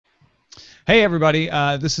Hey, everybody.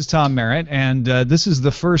 This is Tom Merritt, and this is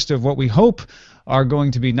the first of what we hope are going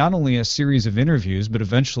to be not only a series of interviews, but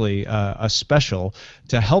eventually a special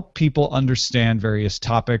to help people understand various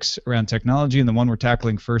topics around technology. And the one we're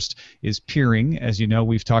tackling first is peering. As you know,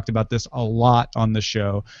 we've talked about this a lot on the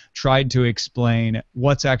show, tried to explain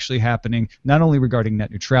what's actually happening, not only regarding net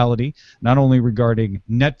neutrality, not only regarding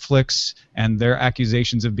Netflix and their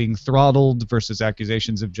accusations of being throttled versus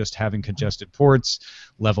accusations of just having congested ports,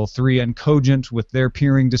 Level 3 and Cogent with their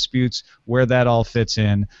peering disputes, where that all fits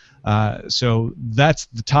in. So that's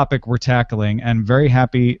the topic we're tackling, and very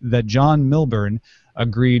happy that John Milburn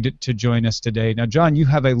agreed to join us today. Now, John, you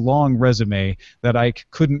have a long resume that I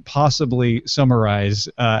couldn't possibly summarize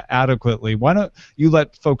adequately. Why don't you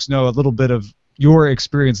let folks know a little bit of your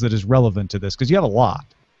experience that is relevant to this, because you have a lot.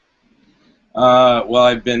 Well,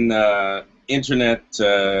 I've been internet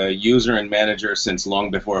user and manager since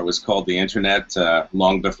long before it was called the internet,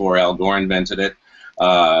 long before Al Gore invented it.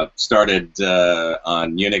 Started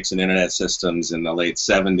on Unix and Internet systems in the late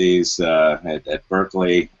 70s at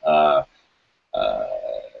Berkeley.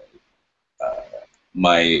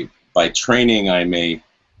 By training, I'm a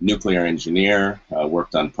nuclear engineer.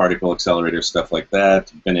 Worked on particle accelerators, stuff like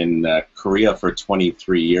that. Been in Korea for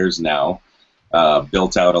 23 years now.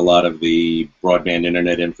 Built out a lot of the broadband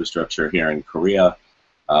internet infrastructure here in Korea,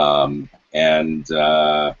 and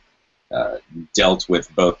dealt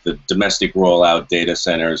with both the domestic rollout data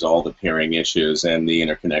centers, all the peering issues, and the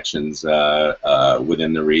interconnections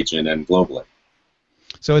within the region and globally.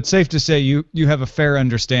 So it's safe to say you have a fair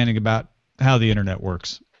understanding about how the internet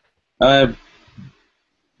works.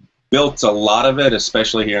 Built a lot of it,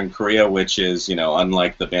 especially here in Korea, which is,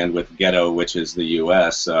 unlike the bandwidth ghetto, which is the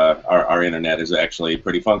U.S., our internet is actually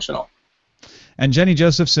pretty functional. And Jenny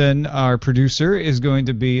Josephson, our producer, is going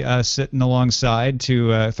to be sitting alongside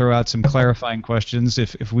to throw out some clarifying questions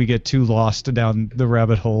if we get too lost down the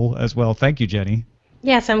rabbit hole as well. Thank you, Jenny.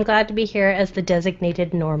 Yes, I'm glad to be here as the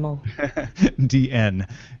designated normal. DN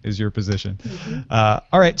is your position. All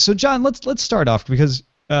right, so John, let's start off because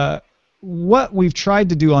what we've tried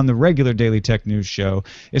to do on the regular Daily Tech News show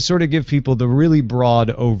is sort of give people the really broad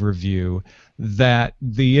overview that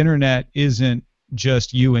the internet isn't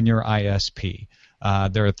just you and your ISP.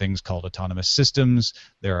 There are things called autonomous systems.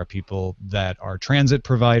 There are people that are transit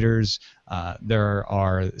providers. There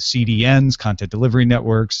are CDNs, content delivery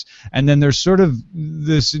networks. And then there's sort of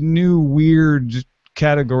this new weird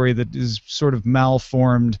category that is sort of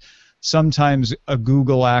malformed. Sometimes a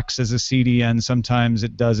Google acts as a CDN, sometimes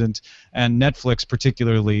it doesn't. And Netflix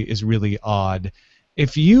particularly is really odd.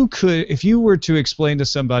 If you were to explain to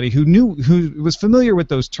somebody who was familiar with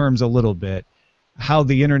those terms a little bit, how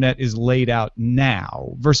the internet is laid out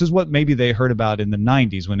now versus what maybe they heard about in the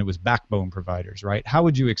 90s when it was backbone providers, right? How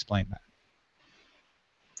would you explain that?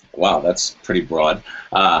 Wow, that's pretty broad.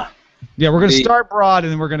 Yeah, we're going to start broad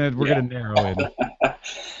and then we're going to narrow in.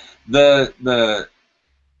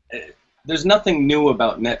 There's nothing new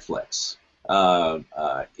about Netflix.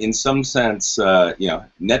 In some sense,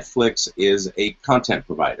 Netflix is a content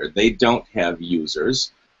provider. They don't have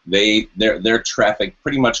users. Their traffic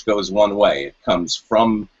pretty much goes one way. It comes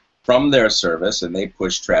from their service, and they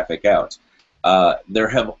push traffic out. There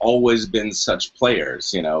have always been such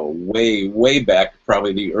players. Way back,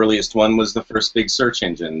 probably the earliest one was the first big search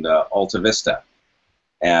engine, Alta Vista,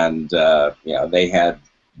 and they had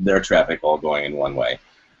their traffic all going in one way.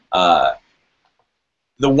 The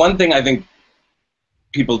one thing I think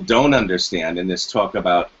people don't understand in this talk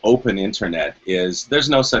about open internet is there's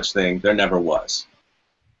no such thing. There never was.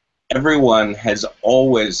 Everyone has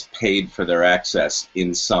always paid for their access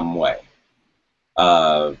in some way.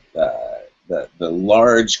 The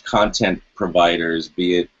large content providers,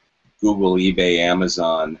 be it Google, eBay,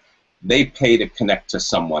 Amazon, they pay to connect to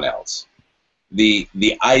someone else. The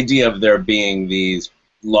idea of there being these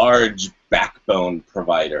large backbone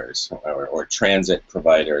providers or transit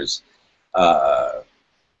providers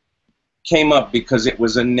came up because it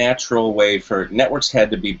was a natural way for networks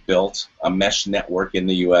had to be built, a mesh network in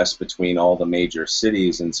the U.S. between all the major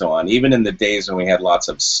cities and so on. Even in the days when we had lots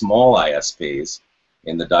of small ISPs,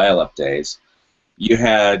 in the dial-up days, you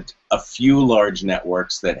had a few large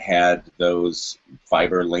networks that had those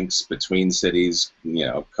fiber links between cities,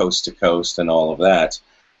 coast to coast and all of that.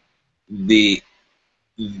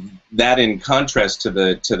 That in contrast to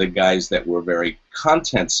the guys that were very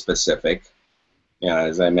content specific,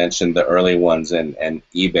 as I mentioned, the early ones and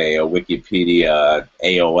eBay, Wikipedia,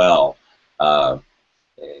 AOL,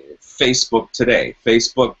 Facebook today.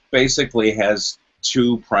 Facebook basically has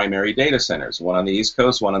two primary data centers, one on the East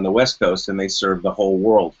Coast, one on the West Coast, and they serve the whole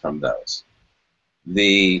world from those.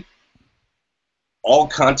 The content providers, the large content providers, they pay to connect to someone else. The idea of there being these large backbone providers came up because it was a natural way for networks had to be built, a mesh network in the U.S. between all the major cities and so on. Even in the days when we had lots of small ISPs, in the dial-up days, you had a few large networks that had those fiber links between cities, coast to coast and all of that. all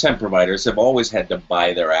content providers have always had to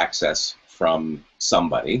buy their access from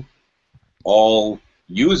somebody. All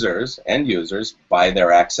users, end users, buy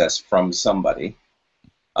their access from somebody.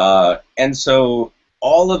 And so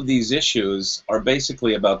all of these issues are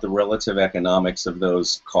basically about the relative economics of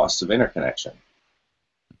those costs of interconnection.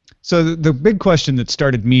 So the big question that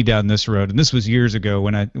started me down this road, and this was years ago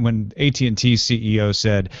when AT&T CEO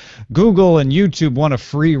said, Google and YouTube want a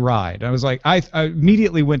free ride. I was like, I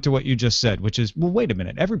immediately went to what you just said, which is, well, wait a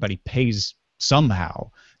minute, everybody pays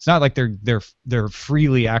somehow. It's not like they're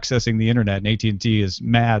freely accessing the internet, and AT&T is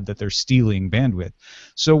mad that they're stealing bandwidth.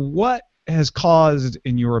 So what has caused,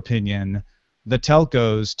 in your opinion, the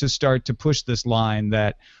telcos to start to push this line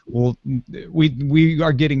that, well, we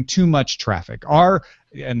are getting too much traffic?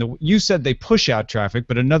 You said they push out traffic,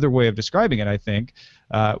 but another way of describing it, I think,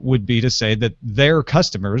 would be to say that their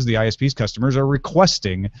customers, the ISP's customers, are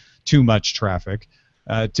requesting too much traffic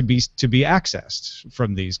to be accessed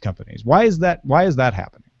from these companies. Why is that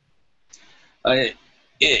happening?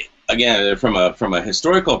 Again, from a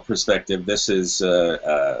historical perspective, this is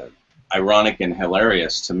ironic and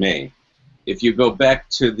hilarious to me. If you go back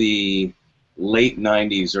to the late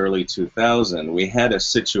 90s, early 2000, we had a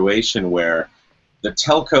situation where the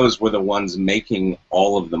telcos were the ones making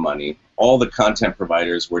all of the money. All the content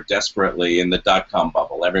providers were desperately in the dot-com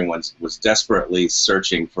bubble. Everyone was desperately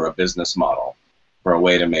searching for a business model, for a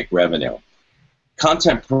way to make revenue.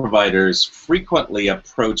 Content providers frequently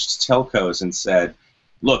approached telcos and said,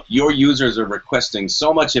 look, your users are requesting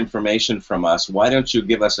so much information from us, why don't you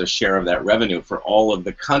give us a share of that revenue for all of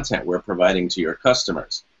the content we're providing to your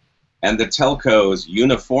customers? And the telcos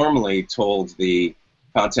uniformly told the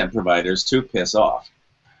content providers to piss off.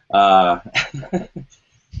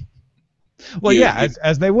 Well, yeah,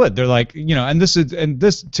 as they would. They're like, and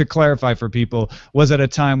this to clarify for people, was at a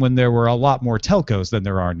time when there were a lot more telcos than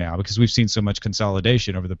there are now, because we've seen so much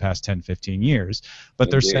consolidation over the past 10, 15 years. But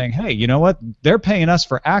they're saying, hey, you know what? They're paying us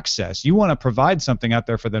for access. You want to provide something out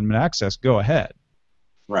there for them to access, go ahead.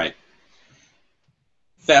 Right.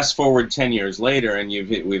 Fast forward 10 years later, and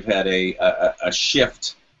we've had a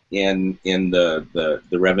shift in the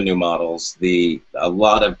revenue models. A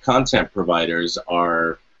lot of content providers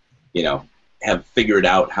are, have figured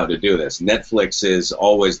out how to do this. Netflix is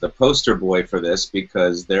always the poster boy for this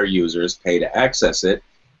because their users pay to access it,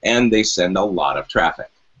 and they send a lot of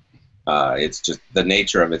traffic. It's just the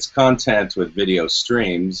nature of its content with video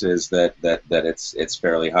streams is that it's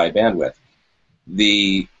fairly high bandwidth.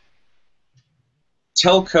 The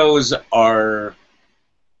telcos are,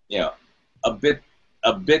 a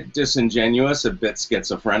bit disingenuous, a bit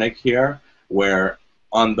schizophrenic here, where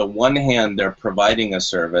on the one hand, they're providing a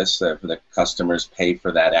service that the customers pay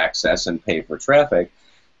for that access and pay for traffic,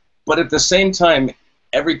 but at the same time,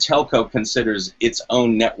 every telco considers its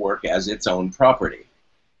own network as its own property,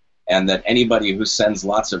 and that anybody who sends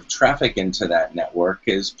lots of traffic into that network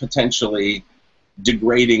is potentially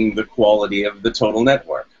degrading the quality of the total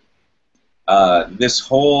network. This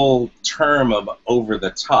whole term of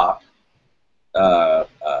over-the-top, the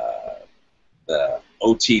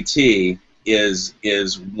OTT,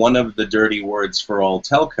 is one of the dirty words for all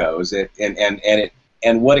telcos,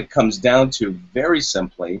 and what it comes down to very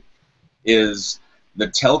simply is the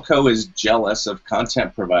telco is jealous of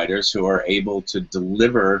content providers who are able to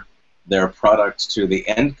deliver their products to the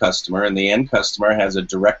end customer, and the end customer has a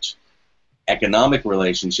direct economic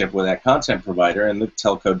relationship with that content provider, and the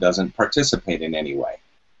telco doesn't participate in any way.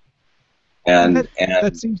 And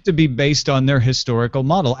that seems to be based on their historical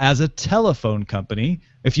model as a telephone company.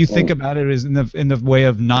 If you think about it as in the way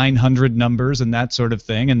of 900 numbers and that sort of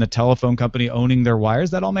thing, and the telephone company owning their wires,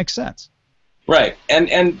 that all makes sense. Right,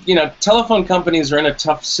 and telephone companies are in a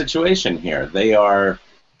tough situation here. They are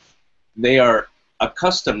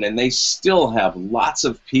accustomed, and they still have lots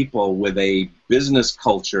of people with a business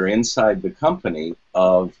culture inside the company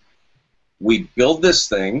of, we build this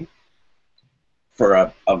thing for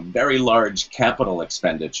a very large capital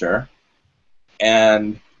expenditure,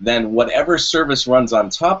 and then whatever service runs on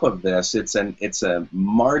top of this, it's a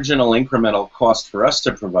marginal incremental cost for us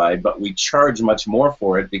to provide, but we charge much more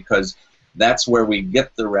for it because that's where we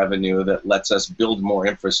get the revenue that lets us build more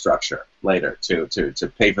infrastructure later to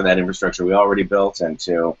pay for that infrastructure we already built and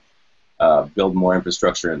to build more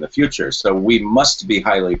infrastructure in the future. So we must be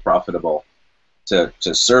highly profitable to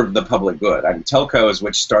serve the public good. I mean, telcos,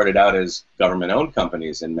 which started out as government-owned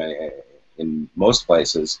companies in most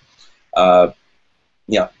places,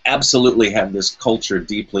 absolutely have this culture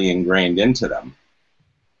deeply ingrained into them,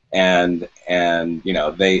 and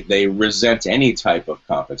they resent any type of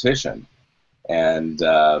competition, and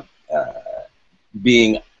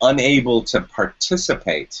being unable to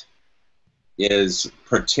participate is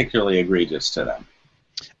particularly egregious to them.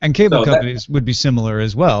 And cable So that companies would be similar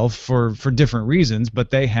as well for different reasons,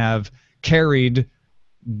 but they have carried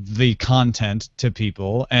the content to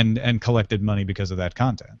people and collected money because of that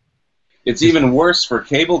content. it's even worse for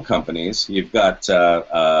cable companies. You've got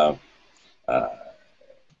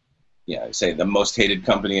say the most hated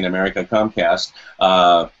company in America, Comcast.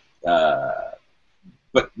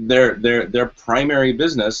 But their primary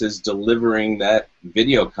business is delivering that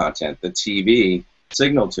video content, the TV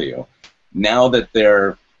signal to you. Now that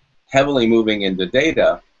they're heavily moving into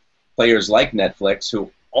data, players like Netflix, who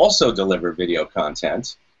also deliver video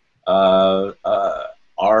content,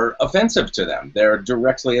 are offensive to them. They're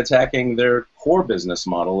directly attacking their core business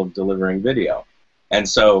model of delivering video. And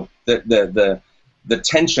so the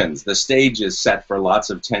tensions, the stage is set for lots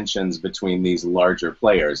of tensions between these larger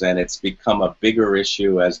players, and it's become a bigger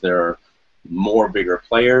issue as there are more bigger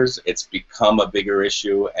players. It's become a bigger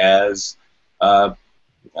issue as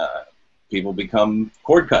people become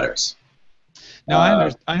cord cutters.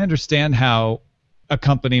 Now, I understand how a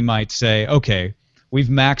company might say, okay, we've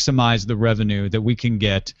maximized the revenue that we can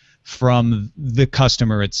get from the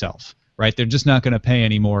customer itself, right? They're just not going to pay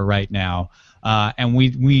any more right now. And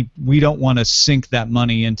we don't want to sink that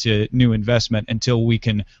money into new investment until we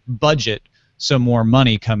can budget some more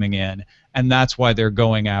money coming in. And that's why they're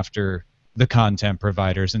going after the content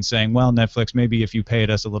providers and saying, well, Netflix, maybe if you paid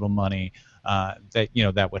us a little money,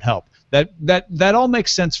 that would help. That all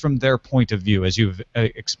makes sense from their point of view as you've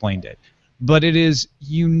explained it. But it is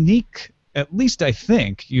unique, at least I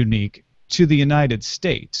think unique, to the United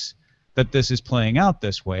States that this is playing out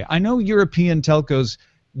this way. I know European telcos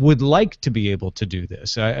would like to be able to do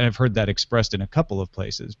this. I've heard that expressed in a couple of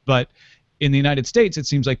places. But in the United States, it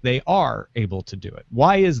seems like they are able to do it.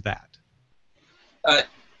 Why is that?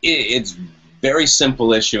 It's very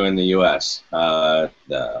simple issue in the U.S.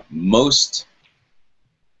 Most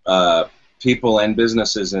people and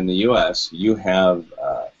businesses in the U.S., you have,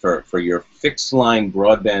 for your fixed line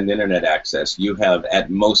broadband internet access, you have at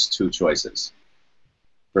most two choices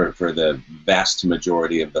for the vast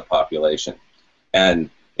majority of the population. And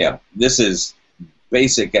this is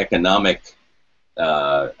basic economic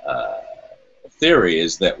theory,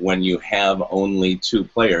 is that when you have only two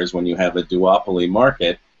players, when you have a duopoly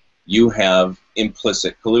market, you have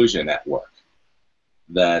implicit collusion at work.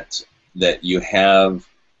 That you have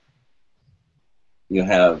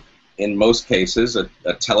in most cases a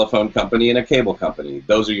telephone company and a cable company.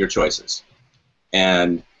 Those are your choices,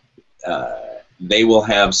 and they will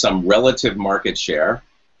have some relative market share.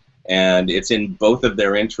 And it's in both of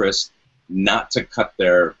their interests not to cut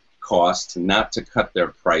their costs, not to cut their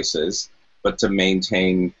prices, but to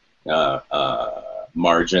maintain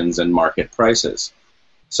margins and market prices.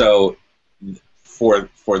 So for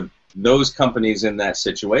those companies in that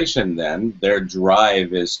situation, then, their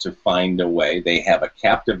drive is to find a way. They have a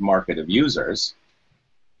captive market of users.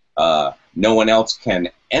 No one else can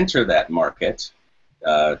enter that market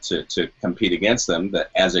to compete against them.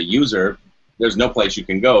 That as a user, there's no place you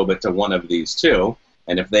can go but to one of these two,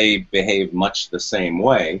 and if they behave much the same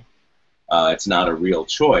way, it's not a real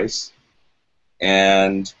choice.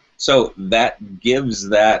 And so that gives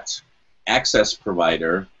that access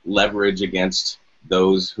provider leverage against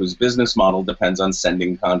those whose business model depends on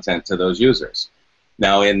sending content to those users.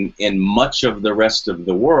 Now, in much of the rest of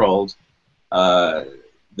the world, the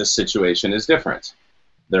situation is different.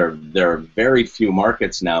 There are very few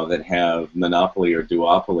markets now that have monopoly or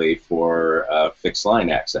duopoly for fixed line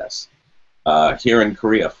access. Here in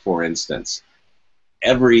Korea, for instance,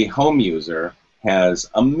 every home user has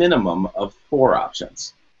a minimum of 4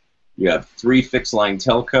 options. You have 3 fixed line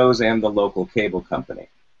telcos and the local cable company.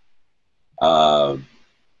 I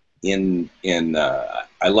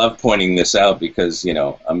love pointing this out because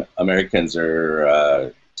Americans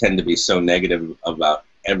tend to be so negative about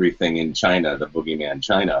everything in China, the boogeyman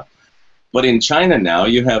China. But in China now,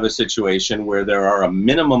 you have a situation where there are a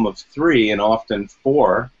minimum of 3 and often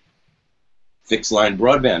 4 fixed line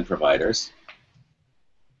broadband providers.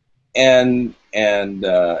 And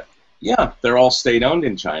they're all state-owned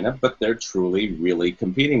in China, but they're truly, really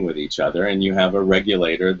competing with each other, and you have a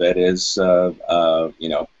regulator that is,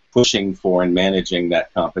 pushing for and managing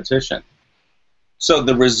that competition. So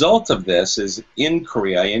the result of this is in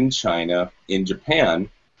Korea, in China, in Japan,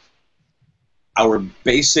 our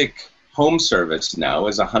basic home service now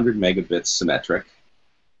is 100 megabits symmetric.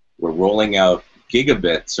 We're rolling out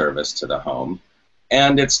gigabit service to the home,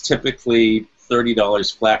 and it's typically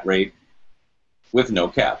 $30 flat rate with no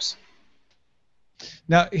caps.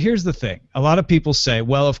 Now, here's the thing. A lot of people say,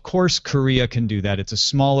 well, of course Korea can do that. It's a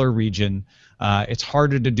smaller region. It's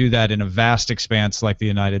harder to do that in a vast expanse like the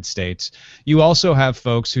United States. You also have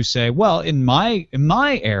folks who say, well, in my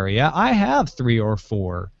area, I have 3 or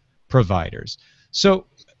 4 providers. So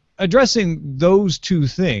addressing those two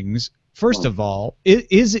things, first of all,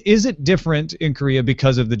 is it different in Korea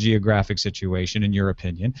because of the geographic situation, in your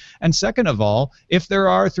opinion? And second of all, if there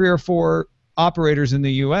are 3 or 4 operators in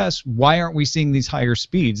the U.S., why aren't we seeing these higher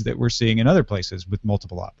speeds that we're seeing in other places with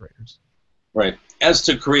multiple operators? Right. As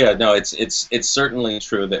to Korea, no, it's certainly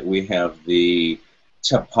true that we have the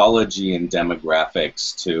topology and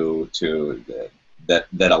demographics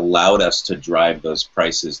that allowed us to drive those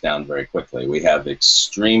prices down very quickly. We have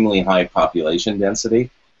extremely high population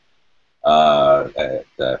density.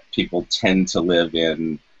 People tend to live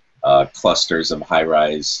in clusters of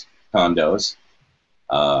high-rise condos.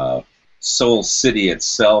 Seoul City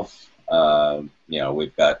itself,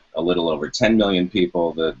 we've got a little over 10 million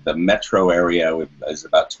people. The metro area is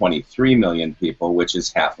about 23 million people, which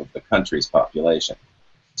is half of the country's population.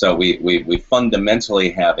 So we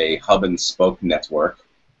fundamentally have a hub and spoke network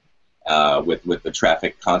with the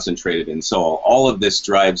traffic concentrated in Seoul. All of this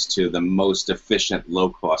drives to the most efficient,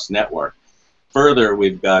 low-cost network. Further,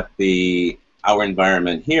 we've got our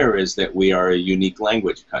environment here is that we are a unique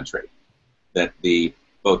language country, that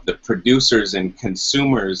both the producers and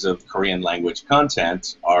consumers of Korean language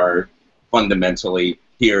content are fundamentally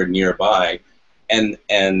here nearby,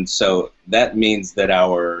 and so that means that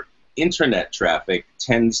our internet traffic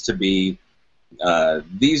tends to be,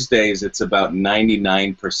 these days it's about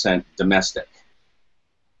 99% domestic.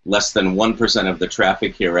 Less than 1% of the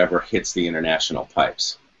traffic here ever hits the international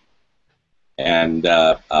pipes. And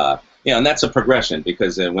and that's a progression,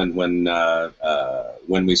 because when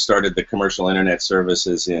we started the commercial internet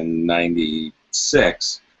services in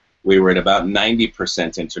 '96, we were at about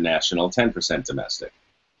 90% international, 10% domestic.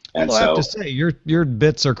 And well, I have to say, your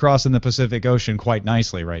bits are crossing the Pacific Ocean quite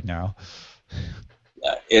nicely right now.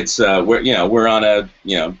 It's we're on a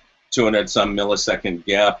 200 some millisecond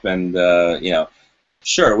gap, and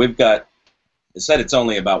sure, we've got. It said it's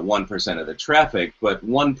only about 1% of the traffic, but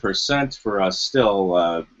 1% for us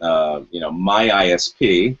still, my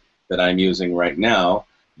ISP that I'm using right now,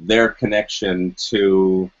 their connection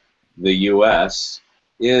to the U.S.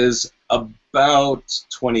 is about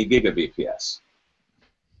 20 gigabps.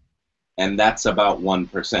 And that's about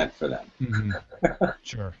 1% for them. Mm-hmm.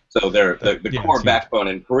 Sure. So the core backbone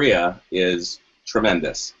in Korea is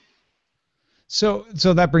tremendous. So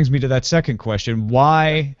that brings me to that second question.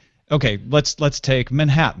 Why... Okay, let's take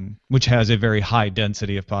Manhattan, which has a very high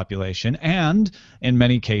density of population, and in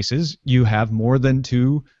many cases you have more than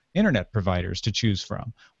 2 internet providers to choose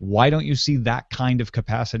from. Why don't you see that kind of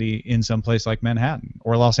capacity in some place like Manhattan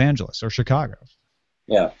or Los Angeles or Chicago?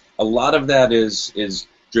 Yeah, a lot of that is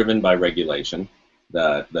driven by regulation.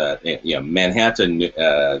 Manhattan,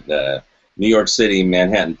 the New York City,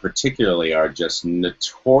 Manhattan particularly, are just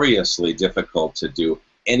notoriously difficult to do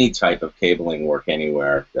any type of cabling work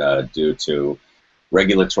anywhere due to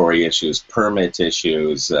regulatory issues, permit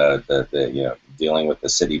issues, dealing with the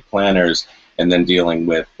city planners, and then dealing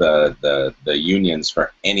with the unions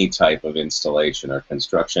for any type of installation or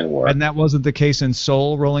construction work. And that wasn't the case in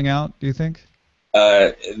Seoul rolling out, do you think?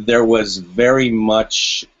 There was very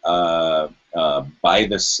much by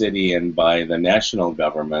the city and by the national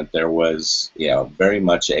government, there was very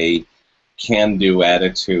much a can-do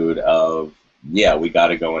attitude of, yeah, we got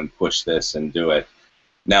to go and push this and do it.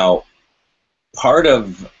 Now, part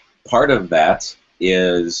of that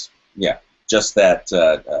is just that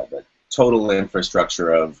the total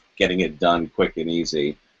infrastructure of getting it done quick and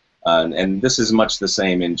easy, and this is much the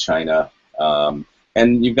same in China, and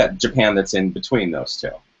you've got Japan that's in between those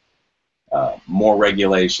two. More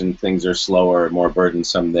regulation, things are slower, more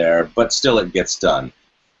burdensome there, but still it gets done.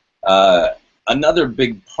 Another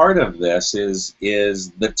big part of this is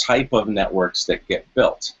the type of networks that get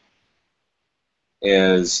built.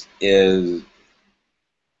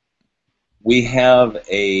 We have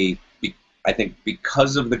I think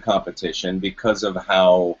because of the competition, because of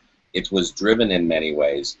how it was driven in many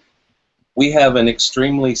ways, we have an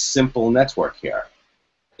extremely simple network here.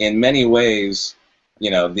 In many ways,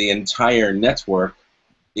 the entire network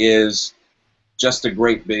is just a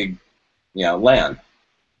great big, LAN.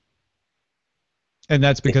 And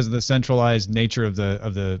that's because of the centralized nature of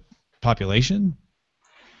the population?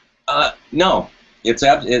 No, it's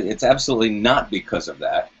absolutely not because of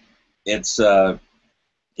that. It's a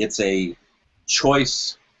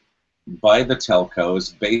choice by the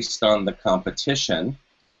telcos based on the competition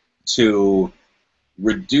to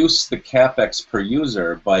reduce the capex per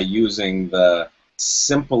user by using the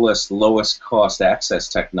simplest, lowest cost access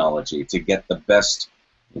technology to get the best,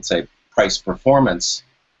 let's say, price-performance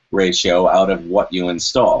ratio out of what you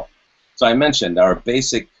install. So I mentioned our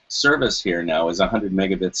basic service here now is 100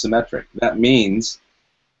 megabit symmetric. That means,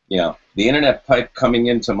 the internet pipe coming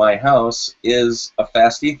into my house is a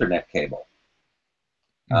fast Ethernet cable.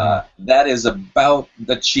 That is about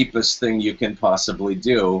the cheapest thing you can possibly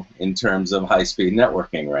do in terms of high-speed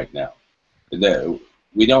networking right now.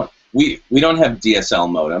 We don't have DSL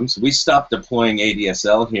modems. We stopped deploying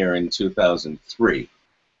ADSL here in 2003.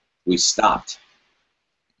 We stopped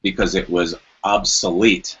because it was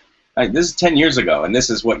obsolete. This is 10 years ago, and this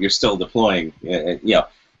is what you're still deploying. Yeah,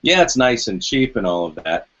 it's nice and cheap and all of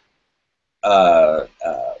that.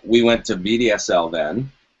 We went to VDSL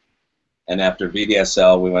then. And after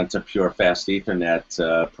VDSL, we went to pure fast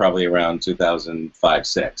Ethernet probably around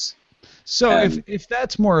 2005-06. So if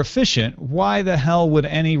that's more efficient, why the hell would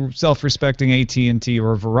any self-respecting AT&T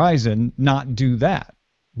or Verizon not do that?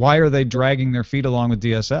 Why are they dragging their feet along with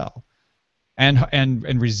DSL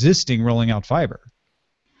and resisting rolling out fiber?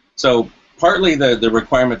 So partly the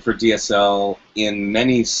requirement for DSL in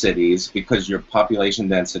many cities, because your population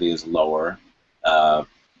density is lower,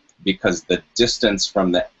 because the distance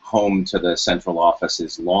from the home to the central office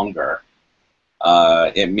is longer,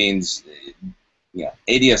 it means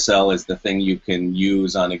ADSL is the thing you can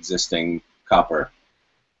use on existing copper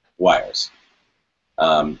wires.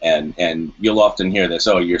 And you'll often hear this,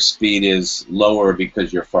 oh, your speed is lower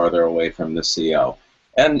because you're farther away from the CO.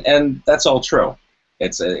 And that's all true.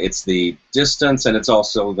 It's the distance, and it's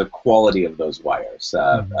also the quality of those wires,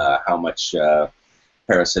 how much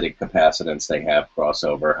parasitic capacitance they have,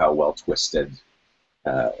 crossover, how well twisted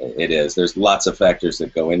it is. There's lots of factors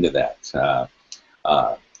that go into that.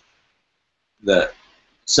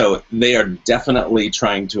 So they are definitely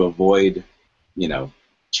trying to avoid,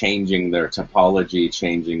 changing their topology,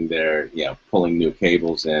 changing their, pulling new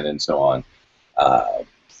cables in, and so on.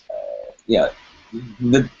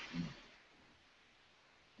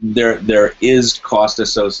 There is cost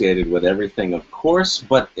associated with everything, of course,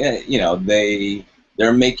 but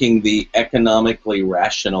they're making the economically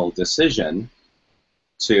rational decision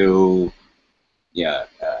to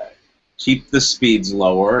keep the speeds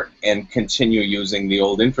lower and continue using the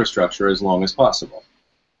old infrastructure as long as possible.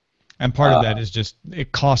 And part of that is just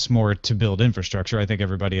it costs more to build infrastructure. I think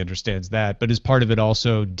everybody understands that. But is part of it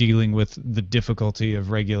also dealing with the difficulty of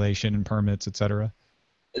regulation and permits, et cetera?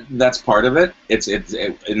 That's part of it.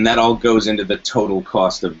 And that all goes into the total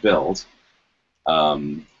cost of build.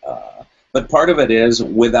 But part of it is,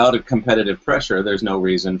 without a competitive pressure, there's no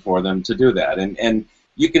reason for them to do that. And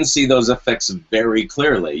you can see those effects very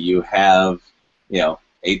clearly. You have,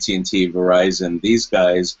 AT&T, Verizon, these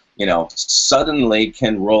guys, suddenly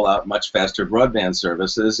can roll out much faster broadband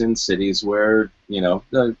services in cities where,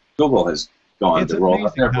 Google has gone to roll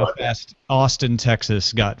out their broadband. How fast Austin,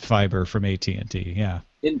 Texas got fiber from AT&T, yeah.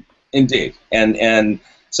 Indeed. And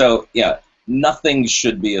so, nothing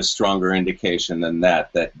should be a stronger indication than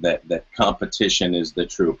that competition is the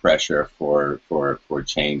true pressure for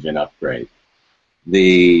change and upgrade.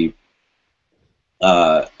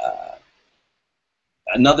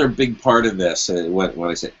 Another big part of this, what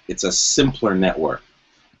I say, it's a simpler network.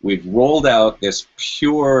 We've rolled out this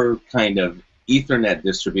pure kind of Ethernet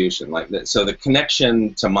distribution, like that. So the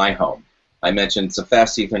connection to my home, I mentioned it's a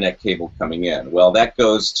fast Ethernet cable coming in. Well, that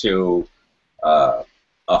goes to a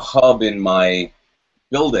hub in my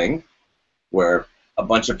building where a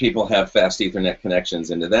bunch of people have fast Ethernet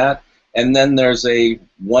connections into that, and then there's a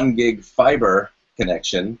 1 gig fiber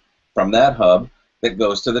connection from that hub that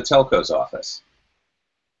goes to the telco's office.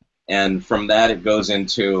 And from that it goes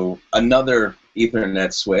into another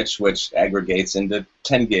Ethernet switch, which aggregates into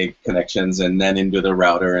 10 gig connections and then into the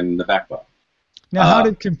router and the backbone. Now, how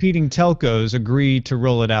did competing telcos agree to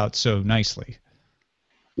roll it out so nicely?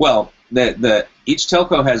 Well, each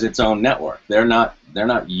telco has its own network. They're not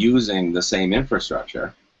using the same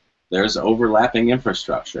infrastructure. There's overlapping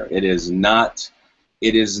infrastructure. It is not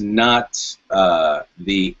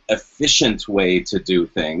the efficient way to do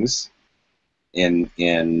things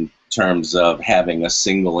in terms of having a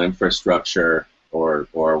single infrastructure or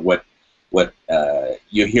what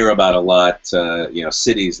you hear about a lot,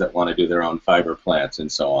 cities that want to do their own fiber plants and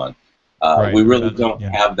so on. Right. We really don't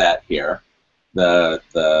have that here.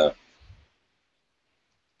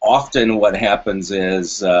 Often what happens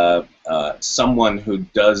is someone who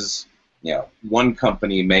does, one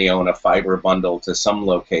company may own a fiber bundle to some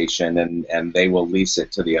location and they will lease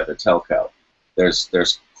it to the other telco.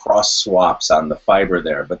 There's cross swaps on the fiber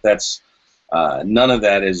there, but that's none of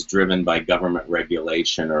that is driven by government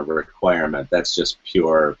regulation or requirement. That's just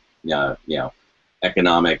pure,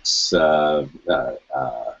 economics of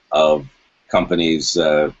companies,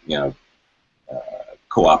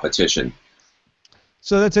 co-opetition.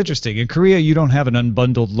 So that's interesting. In Korea, you don't have an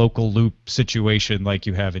unbundled local loop situation like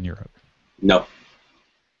you have in Europe. No.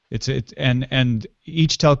 And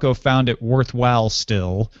each telco found it worthwhile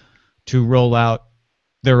still to roll out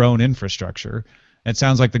their own infrastructure. It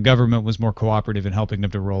sounds like the government was more cooperative in helping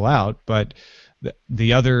them to roll out, but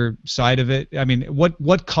the other side of it, I mean,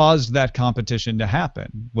 what caused that competition to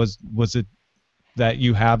happen? Was it that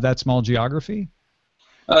you have that small geography?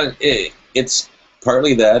 It's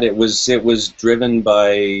partly that. It was driven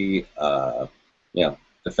by the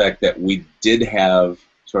fact that we did have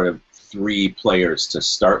sort of 3 players to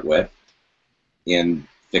start with in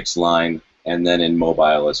fixed line and then in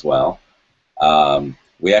mobile as well.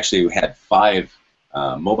 We actually had 5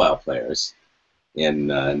 mobile players in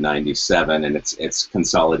 '97, and it's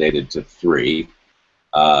consolidated to 3.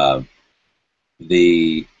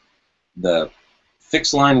 The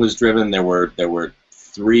fixed line was driven. There were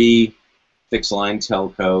 3 fixed line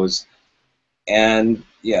telcos, and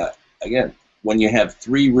again, when you have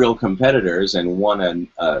 3 real competitors and one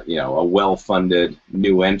a well-funded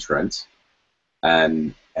new entrant,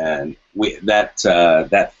 and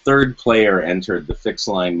that third player entered the fixed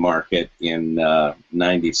line market in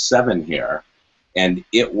 '97 here, and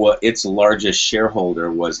its largest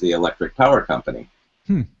shareholder was the electric power company.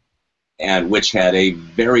 And which had a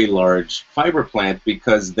very large fiber plant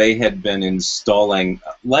because they had been installing,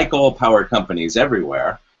 like all power companies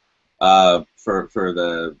everywhere,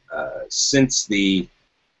 since the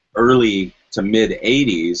early to mid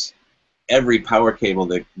 '80s, every power cable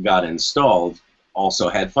that got installed also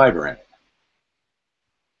had fiber in it.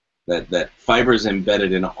 That fiber is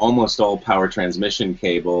embedded in almost all power transmission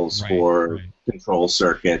cables for control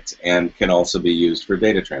circuits and can also be used for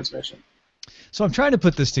data transmission. So I'm trying to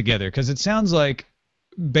put this together because it sounds like,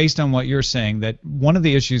 based on what you're saying, that one of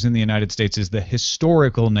the issues in the United States is the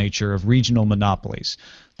historical nature of regional monopolies.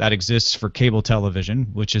 That exists for cable television,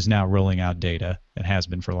 which is now rolling out data, and has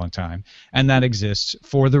been for a long time, and that exists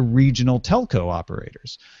for the regional telco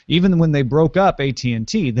operators. Even when they broke up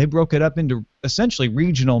AT&T, they broke it up into essentially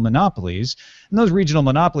regional monopolies, and those regional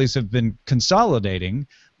monopolies have been consolidating,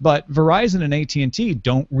 but Verizon and AT&T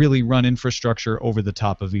don't really run infrastructure over the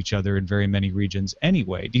top of each other in very many regions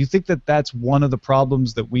anyway. Do you think that that's one of the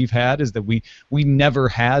problems that we've had, is that we never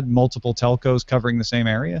had multiple telcos covering the same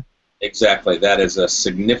area? Exactly. That is a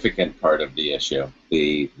significant part of the issue.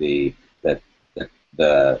 The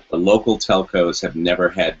local telcos have never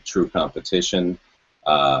had true competition.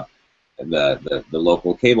 The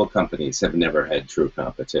local cable companies have never had true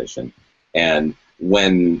competition. And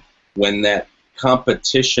when that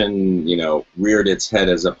competition, reared its head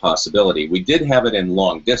as a possibility, we did have it in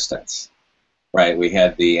long distance, right? We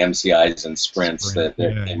had the MCIs and Sprints that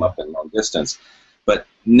came up in long distance, but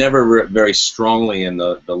never very strongly in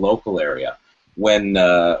the local area. When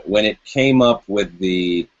it came up with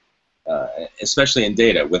the, especially in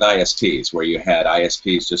data, with ISPs, where you had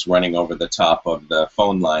ISPs just running over the top of the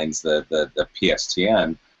phone lines, the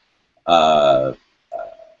PSTN,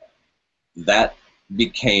 that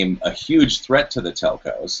became a huge threat to the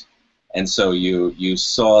telcos. And so you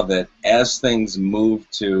saw that as things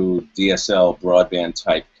moved to DSL broadband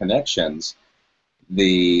type connections,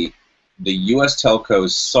 the U.S.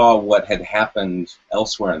 telcos saw what had happened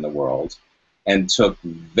elsewhere in the world and took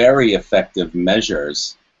very effective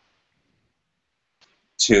measures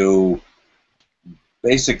to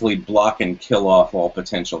basically block and kill off all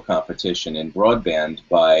potential competition in broadband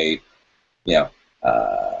by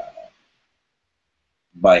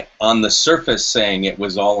on the surface saying it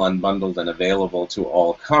was all unbundled and available to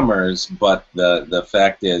all comers, but the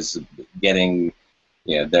fact is getting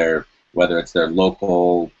whether it's their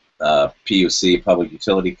local PUC, Public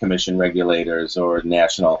Utility Commission regulators, or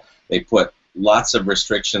national, they put lots of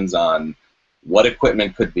restrictions on what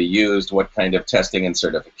equipment could be used, what kind of testing and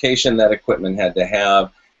certification that equipment had to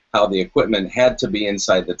have, how the equipment had to be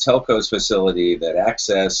inside the telco's facility, that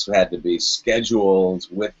access had to be scheduled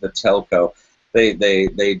with the telco.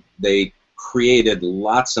 They created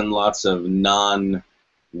lots and lots of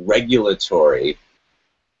non-regulatory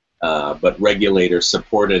but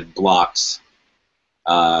regulator-supported blocks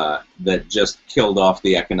that just killed off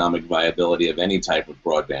the economic viability of any type of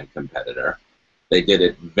broadband competitor. They did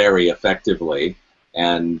it very effectively,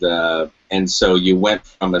 and so you went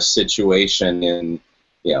from a situation in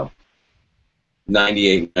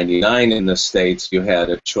 98, 99 in the States, you had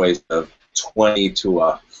a choice of 20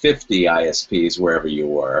 to 50 ISPs wherever you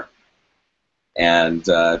were, and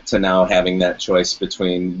to now having that choice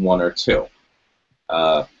between 1 or 2.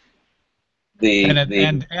 And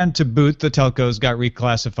to boot, the telcos got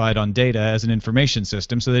reclassified on data as an information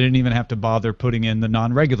system, so they didn't even have to bother putting in the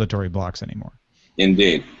non-regulatory blocks anymore.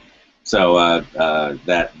 Indeed. So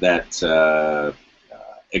that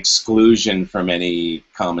exclusion from any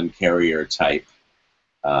common carrier type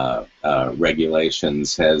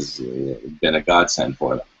regulations has been a godsend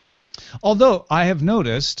for them. Although I have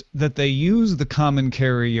noticed that they use the common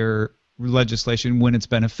carrier legislation when it's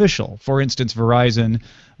beneficial. For instance, Verizon,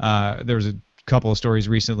 there was a couple of stories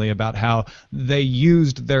recently about how they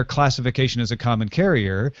used their classification as a common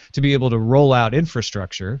carrier to be able to roll out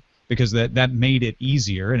infrastructure, because that made it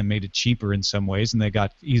easier and it made it cheaper in some ways, and they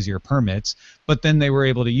got easier permits. But then they were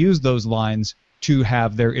able to use those lines to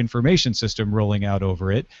have their information system rolling out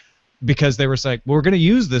over it, because they were like, we're going to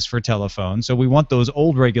use this for telephone, so we want those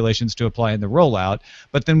old regulations to apply in the rollout,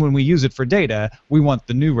 but then when we use it for data, we want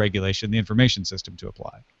the new regulation, the information system, to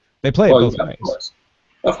apply. They play it both ways.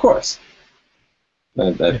 Of course.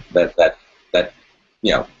 That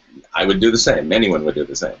I would do the same. Anyone would do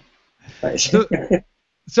the same. Right?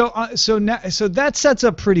 So that sets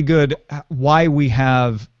up pretty good why we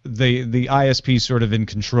have the ISP sort of in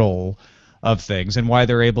control of things, and why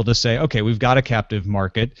they're able to say, okay, we've got a captive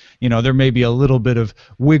market. There may be a little bit of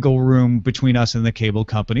wiggle room between us and the cable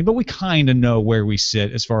company, but we kind of know where we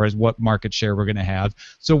sit as far as what market share we're going to have.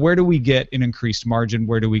 So where do we get an increased margin?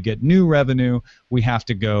 Where do we get new revenue? We have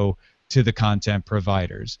to go to the content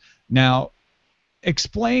providers. Now,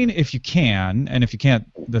 explain, if you can, and if you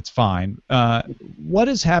can't, that's fine, what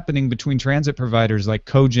is happening between transit providers like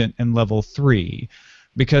Cogent and Level 3?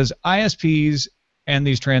 Because ISPs and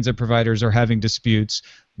these transit providers are having disputes.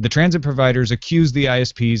 The transit providers accuse the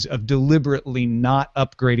ISPs of deliberately not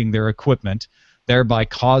upgrading their equipment, thereby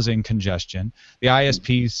causing congestion. The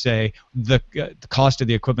ISPs say the cost of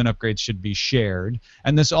the equipment upgrades should be shared,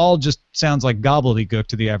 and this all just sounds like gobbledygook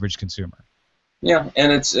to the average consumer. Yeah,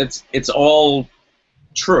 and it's all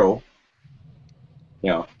true.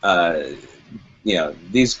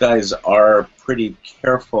 These guys are pretty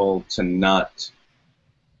careful to not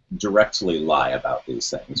directly lie about these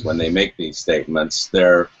things. When they make these statements,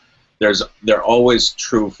 they're always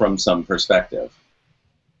true from some perspective.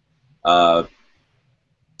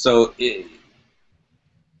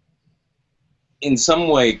 In some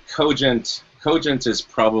way, Cogent is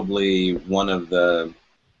probably one of the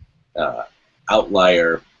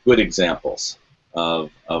outlier good examples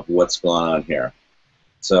of what's going on here.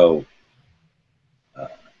 So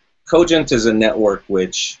Cogent is a network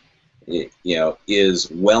which is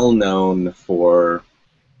well known for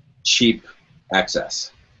cheap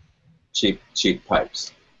access, cheap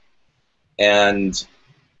pipes, and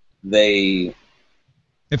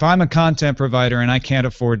if I'm a content provider and I can't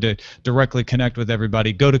afford to directly connect with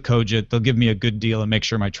everybody, go to Cogent. They'll give me a good deal and make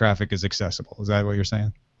sure my traffic is accessible. Is that what you're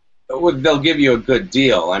saying? Well, they'll give you a good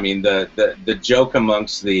deal. I mean, the joke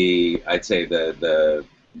amongst I'd say the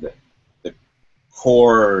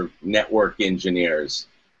core network engineers,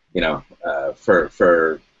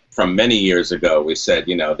 from many years ago, we said,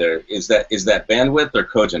 there is that bandwidth or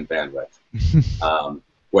Cogent bandwidth,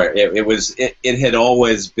 where it had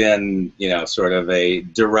always been, sort of a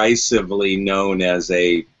derisively known as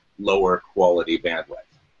a lower quality bandwidth.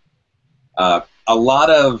 A lot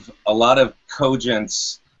of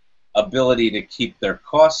Cogent's ability to keep their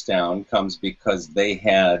costs down comes because they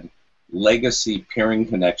had legacy peering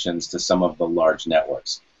connections to some of the large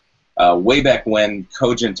networks. Way back when,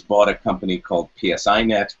 Cogent bought a company called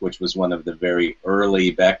PSINet, which was one of the very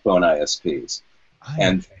early backbone ISPs.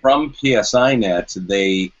 And from PSINet,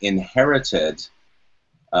 they inherited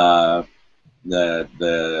the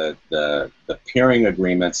peering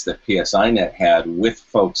agreements that PSINet had with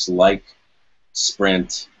folks like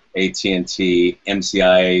Sprint, AT&T,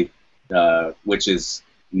 MCI, which is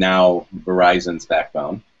now Verizon's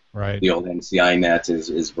backbone. Right. The old MCI net is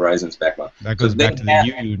Verizon's backbone. That goes back to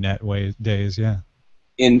the UU days, yeah.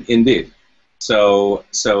 Indeed. So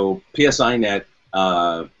PSINet,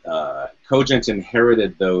 Cogent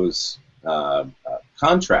inherited those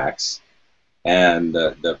contracts and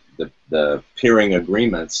the peering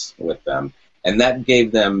agreements with them, and that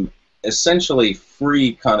gave them essentially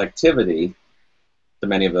free connectivity to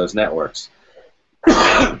many of those networks.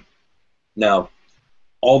 Now,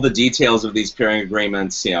 all the details of these peering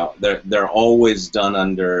agreements, they're always done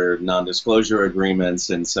under non-disclosure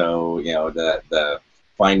agreements, and so the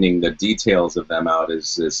finding the details of them out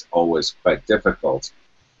is always quite difficult.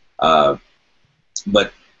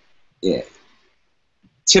 But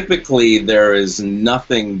typically, there is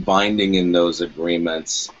nothing binding in those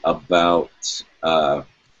agreements about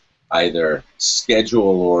either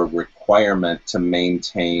schedule or requirement to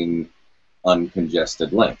maintain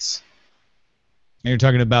uncongested links. You're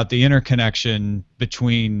talking about the interconnection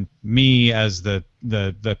between me as the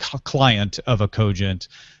client of a Cogent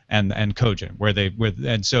and Cogent,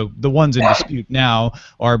 and so the ones in dispute now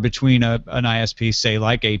are between an ISP, say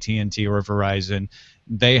like AT&T or Verizon.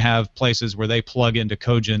 They have places where they plug into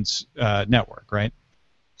Cogent's network, right?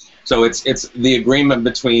 So it's the agreement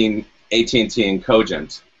between AT&T and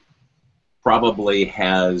Cogent probably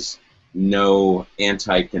has no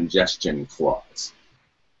anti-congestion clause.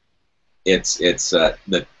 It's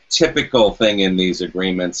the typical thing in these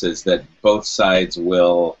agreements is that both sides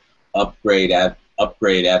will upgrade at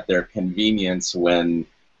their convenience when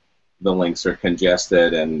the links are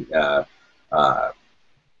congested and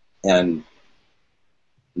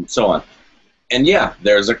so on. And yeah,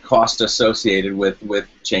 there's a cost associated with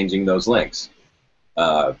changing those links.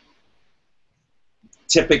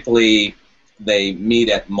 Typically, they meet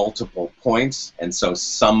at multiple points, and so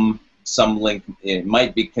some link, it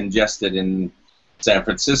might be congested in San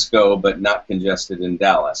Francisco, but not congested in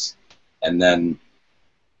Dallas. And then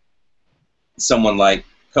someone like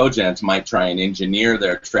Cogent might try and engineer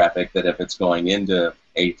their traffic that if it's going into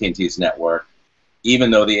AT&T's network,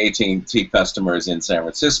 even though the AT&T customer is in San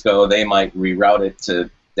Francisco, they might reroute it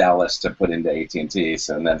to Dallas to put into AT&T,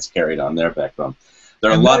 so then it's carried on their backbone.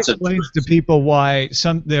 There are lots of explains to people why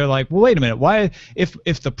they're like, well, wait a minute, why if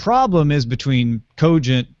the problem is between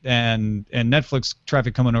Cogent and Netflix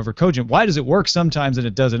traffic coming over Cogent, why does it work sometimes and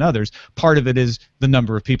it doesn't others? Part of it is the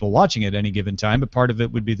number of people watching at any given time, but part of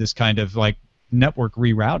it would be this kind of like network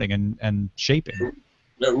rerouting and shaping.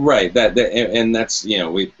 Right. And that's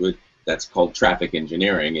that's called traffic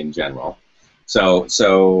engineering in general.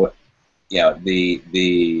 So yeah,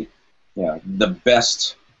 the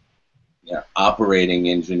best operating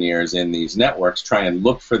engineers in these networks try and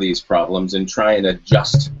look for these problems and try and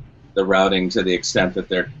adjust the routing to the extent that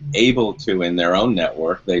they're able to in their own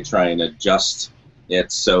network. They try and adjust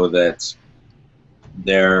it so that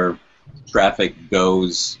their traffic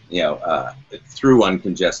goes through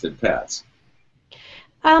uncongested paths.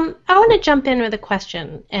 I want to jump in with a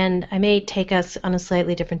question, and I may take us on a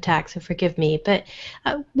slightly different tack, so forgive me. But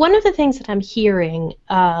one of the things that I'm hearing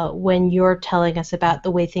when you're telling us about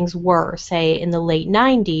the way things were, say, in the late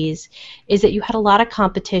 90s, is that you had a lot of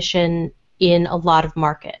competition in a lot of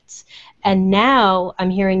markets. And now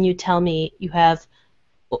I'm hearing you tell me you have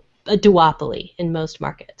a duopoly in most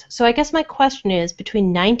markets. So I guess my question is,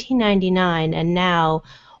 between 1999 and now,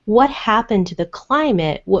 what happened to the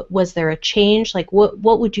climate? Was there a change? Like, what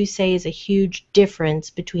would you say is a huge difference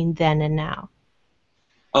between then and now?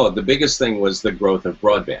 Oh, the biggest thing was the growth of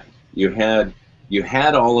broadband. You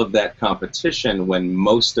had all of that competition when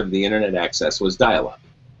most of the internet access was dial-up,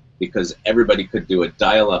 because everybody could do a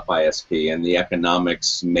dial-up ISP, and the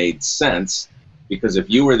economics made sense, because if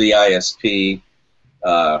you were the ISP,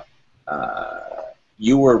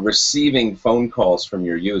 you were receiving phone calls from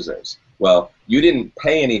your users. Well, you didn't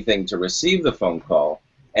pay anything to receive the phone call,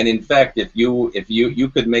 and in fact, if you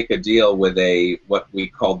could make a deal with what we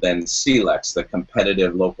called then CLEX, the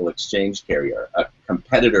competitive local exchange carrier, a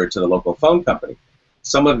competitor to the local phone company.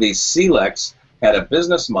 Some of these CLEX had a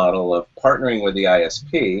business model of partnering with the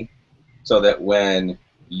ISP, so that when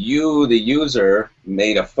you, the user,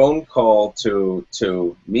 made a phone call to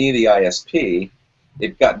me, the ISP,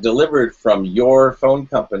 it got delivered from your phone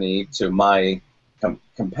company to my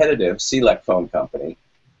competitive CLEC phone company,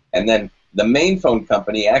 and then the main phone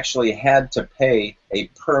company actually had to pay a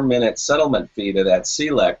per-minute settlement fee to that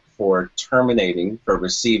CLEC for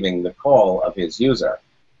receiving the call of his user.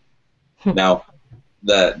 Now,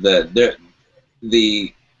 the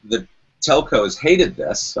telcos hated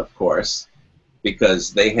this, of course,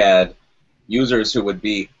 because they had users who would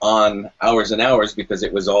be on hours and hours, because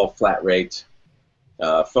it was all flat rate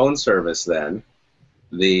phone service then.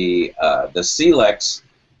 The CLECs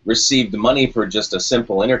received money for just a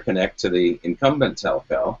simple interconnect to the incumbent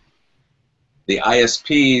telco. The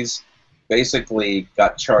ISPs basically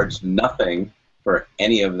got charged nothing for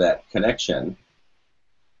any of that connection.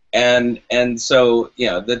 And so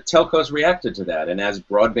the telcos reacted to that, and as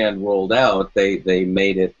broadband rolled out, they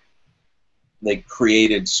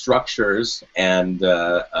created structures and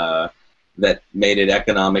that made it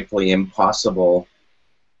economically impossible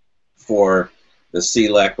for the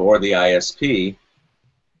CLEC or the ISP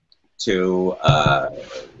to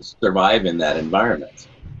survive in that environment.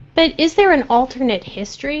 But is there an alternate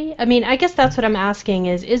history? I mean, I guess that's what I'm asking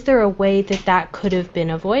is there a way that could have been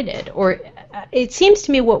avoided? Or it seems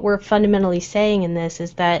to me what we're fundamentally saying in this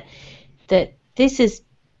is that this is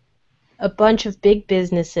a bunch of big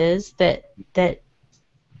businesses that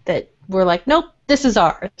were like, nope, this is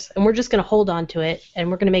ours, and we're just going to hold on to it,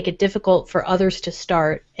 and we're going to make it difficult for others to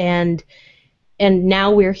start, and And now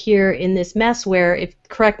we're here in this mess where, if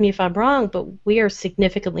correct me if I'm wrong, but we are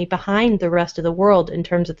significantly behind the rest of the world in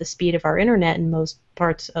terms of the speed of our internet in most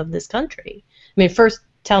parts of this country. I mean, first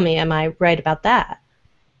tell me, am I right about that?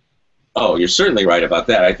 Oh, you're certainly right about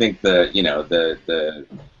that. I think the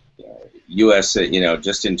U.S.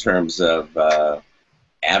 Just in terms of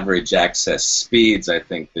average access speeds, I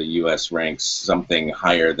think the U.S. ranks something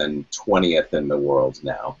higher than 20th in the world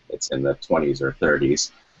now. It's in the 20s or 30s.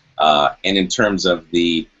 And in terms of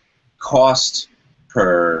the cost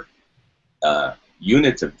per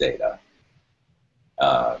unit of data,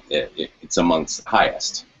 it's amongst the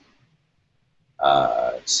highest.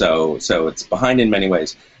 So it's behind in many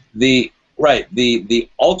ways. The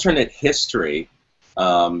alternate history.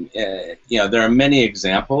 There are many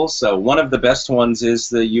examples. So one of the best ones is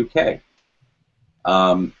the UK,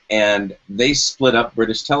 and they split up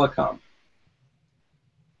British Telecom.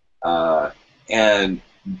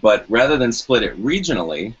 But rather than split it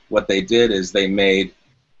regionally, what they did is they made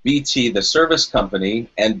BT the service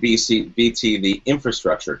company and BT the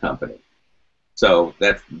infrastructure company. So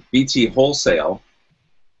that BT Wholesale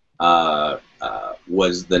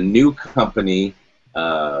was the new company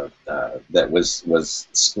that was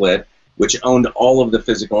split, which owned all of the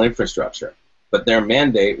physical infrastructure. But their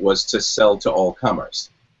mandate was to sell to all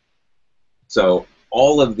comers. So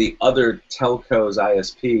all of the other telcos,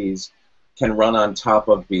 ISPs, can run on top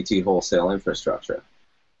of BT Wholesale infrastructure.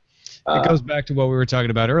 It goes back to what we were talking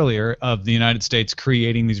about earlier of the United States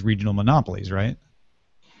creating these regional monopolies, right?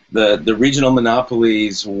 The regional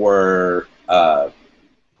monopolies were, that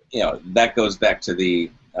goes back to the,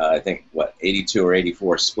 I think, 82 or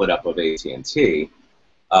 84 split up of AT&T.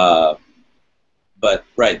 But,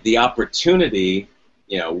 right, the opportunity,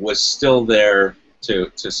 was still there to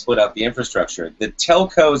split out the infrastructure. The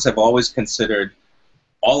telcos have always considered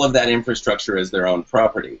all of that infrastructure as their own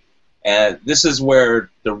property. And this is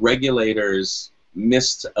where the regulators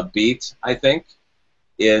missed a beat, I think,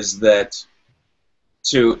 is that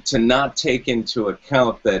to not take into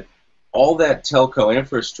account that all that telco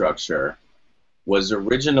infrastructure was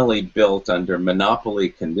originally built under monopoly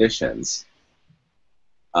conditions,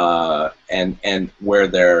 and where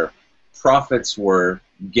their profits were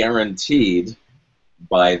guaranteed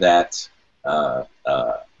by that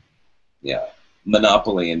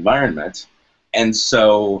monopoly environment. And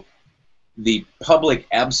so the public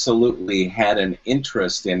absolutely had an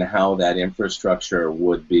interest in how that infrastructure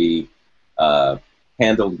would be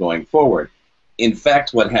handled going forward. In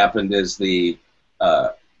fact, what happened is the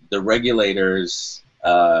regulators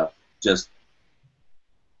just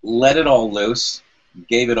let it all loose,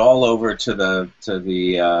 gave it all over to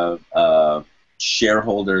the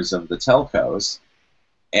shareholders of the telcos,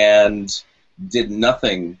 and did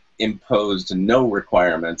nothing, imposed no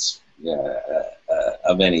requirements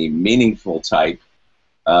of any meaningful type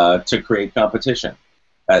to create competition.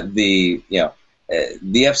 The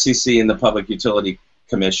FCC and the public utility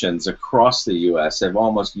commissions across the U.S. have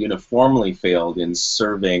almost uniformly failed in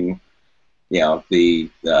serving, the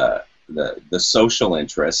social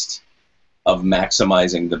interest of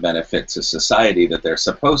maximizing the benefit to society that they're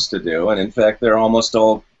supposed to do, and in fact, they're almost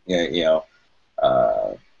all,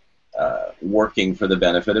 working for the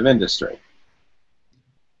benefit of industry.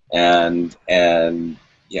 And I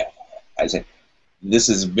think this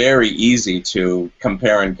is very easy to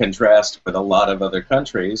compare and contrast with a lot of other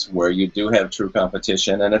countries where you do have true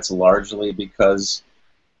competition, and it's largely because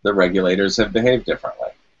the regulators have behaved differently.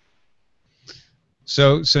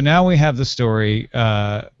 So now we have the story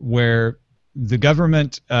where the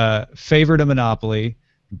government favored a monopoly,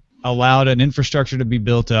 allowed an infrastructure to be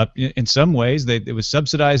built up. In some ways, it was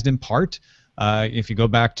subsidized in part. If you go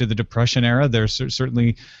back to the Depression era, there's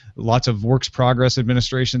certainly lots of Works Progress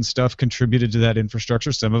Administration stuff contributed to that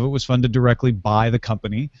infrastructure. Some of it was funded directly by the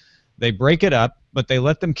company. They break it up, but they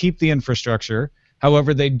let them keep the infrastructure.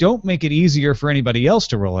 However, they don't make it easier for anybody else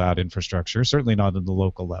to roll out infrastructure, certainly not at the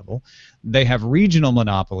local level. They have regional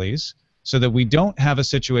monopolies so that we don't have a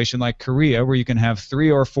situation like Korea where you can have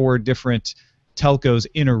 3 or 4 different telcos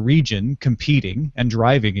in a region competing and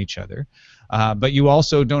driving each other. But you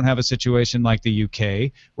also don't have a situation like the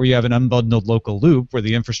UK where you have an unbundled local loop where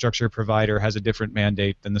the infrastructure provider has a different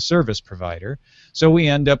mandate than the service provider. So we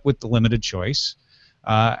end up with the limited choice.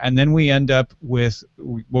 And then we end up with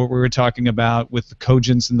what we were talking about with the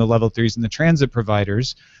cogents and the level 3s and the transit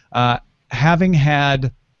providers having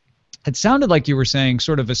had, it sounded like you were saying,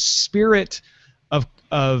 sort of a spirit of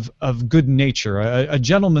good nature, a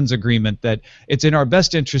gentleman's agreement that it's in our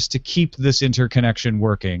best interest to keep this interconnection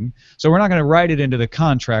working. So we're not going to write it into the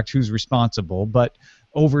contract who's responsible, but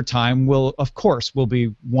over time we'll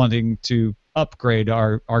be wanting to upgrade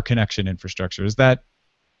our connection infrastructure. Is that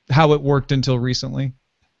how it worked until recently?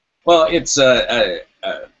 Well, it's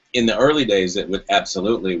in the early days,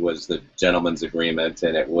 absolutely was the gentleman's agreement,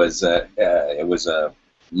 and it was a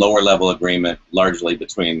lower level agreement, largely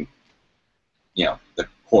between the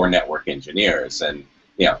core network engineers. And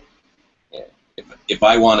if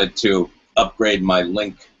I wanted to upgrade my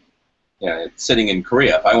link, sitting in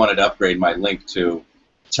Korea, if I wanted to upgrade my link to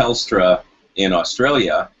Telstra in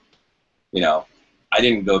Australia, I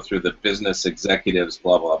didn't go through the business executives,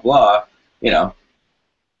 blah blah blah.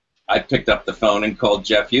 I picked up the phone and called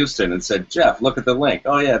Jeff Houston and said, Jeff, look at the link.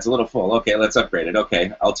 Oh yeah, it's a little full. Okay, let's upgrade it.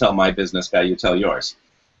 Okay, I'll tell my business guy, you tell yours.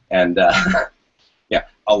 And yeah,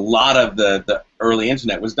 a lot of the early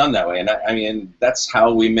internet was done that way. And I mean, that's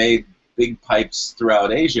how we made big pipes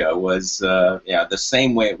throughout Asia, was the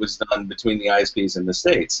same way it was done between the ISPs in the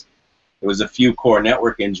States. It was a few core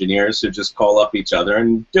network engineers who just call up each other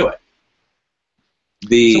and do it.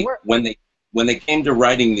 When they came to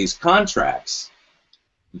writing these contracts,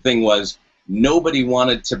 the thing was, nobody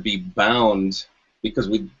wanted to be bound, because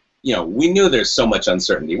we knew there's so much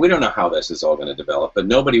uncertainty. We don't know how this is all going to develop, but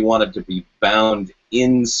nobody wanted to be bound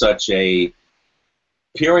in such a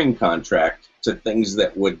peering contract to things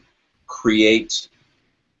that would create,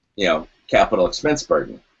 capital expense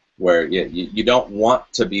burden, where you don't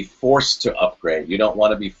want to be forced to upgrade. You don't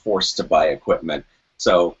want to be forced to buy equipment.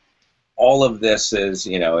 So all of this is,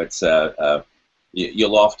 it's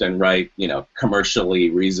you'll often write, commercially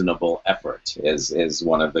reasonable effort is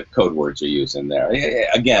one of the code words you use in there.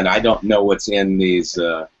 Again, I don't know what's in these.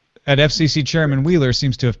 At FCC Chairman Wheeler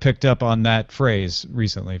seems to have picked up on that phrase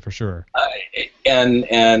recently, for sure.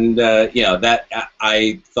 That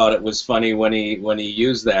I thought it was funny when he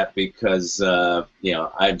used that, because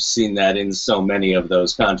I've seen that in so many of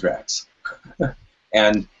those contracts,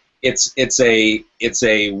 and it's a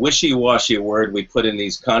wishy-washy word we put in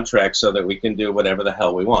these contracts so that we can do whatever the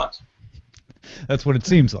hell we want. That's what it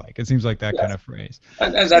seems like. It seems like that kind of phrase.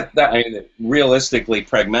 And I mean, realistically,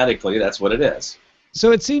 pragmatically, that's what it is.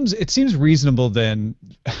 So it seems reasonable then.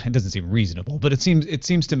 It doesn't seem reasonable, but it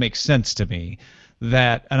seems to make sense to me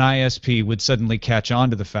that an ISP would suddenly catch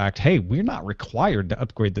on to the fact, hey, we're not required to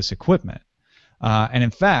upgrade this equipment. And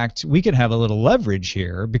in fact, we could have a little leverage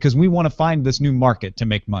here because we want to find this new market to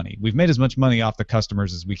make money. We've made as much money off the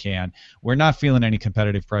customers as we can. We're not feeling any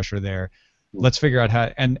competitive pressure there. Let's figure out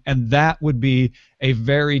how, and that would be a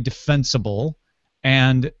very defensible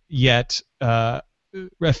and yet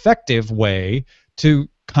effective way to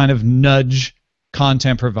kind of nudge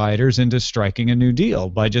content providers into striking a new deal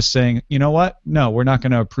by just saying, you know what? No, we're not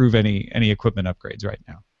going to approve any equipment upgrades right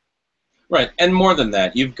now. Right, and more than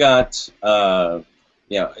that, you've got,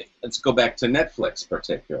 let's go back to Netflix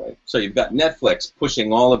particularly. So you've got Netflix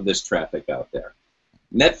pushing all of this traffic out there.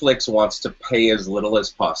 Netflix wants to pay as little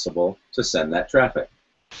as possible to send that traffic.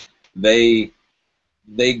 They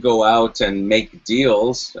go out and make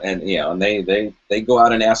deals, and they go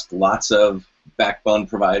out and ask lots of backbone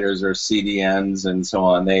providers or CDNs and so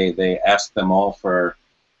on. They ask them all for,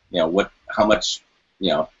 how much,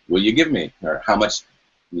 will you give me, or how much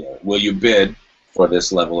will you bid for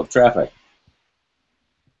this level of traffic?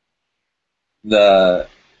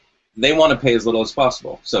 They want to pay as little as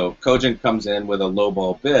possible. So Cogent comes in with a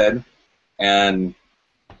lowball bid, and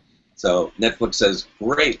so Netflix says,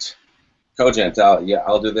 "Great, Cogent,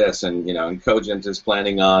 I'll do this," and and Cogent is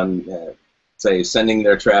planning on, say, sending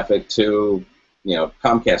their traffic to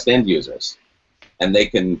Comcast end users, and they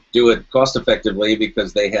can do it cost effectively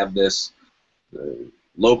because they have this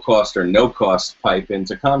low cost or no cost pipe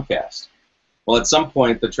into Comcast. Well, at some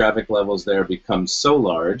point the traffic levels there become so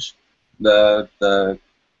large, the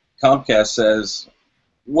Comcast says,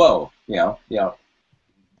 "Whoa, the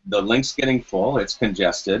link's getting full, it's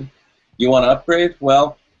congested. You want to upgrade?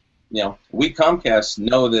 Well, we Comcast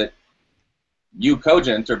know that you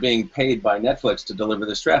Cogent are being paid by Netflix to deliver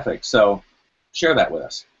this traffic, so share that with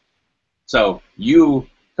us. So you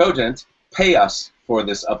Cogent pay us for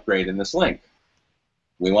this upgrade in this link.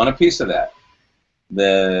 We want a piece of that."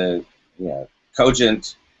 The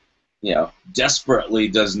Cogent desperately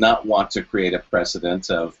does not want to create a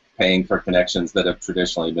precedent of paying for connections that have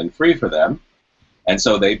traditionally been free for them, and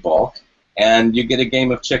so they balk, and you get a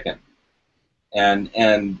game of chicken.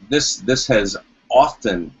 And this has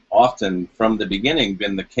often from the beginning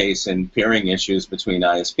been the case in peering issues between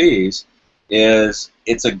ISPs.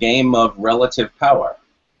 It's a game of relative power,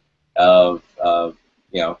 and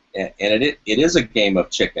it is a game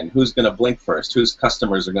of chicken. Who's going to blink first? Whose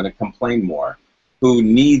customers are going to complain more? Who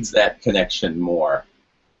needs that connection more?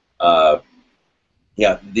 The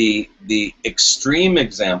extreme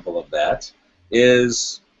example of that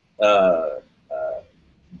is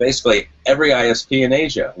basically every ISP in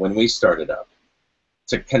Asia when we started up.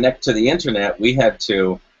 To connect to the internet, we had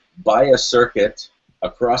to buy a circuit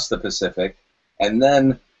across the Pacific and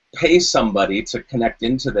then pay somebody to connect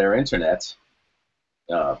into their internet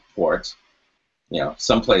port,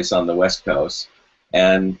 someplace on the West Coast.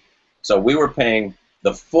 And so we were paying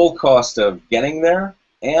the full cost of getting there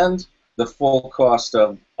and the full cost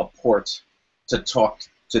of a port to talk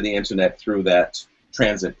to the internet through that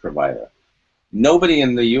transit provider. Nobody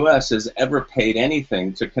in the U.S. has ever paid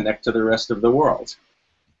anything to connect to the rest of the world,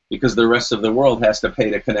 because the rest of the world has to pay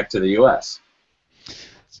to connect to the U.S.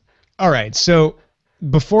 All right, so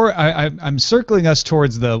before I'm circling us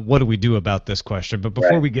towards the what do we do about this question, but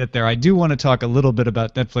before we get there, I do want to talk a little bit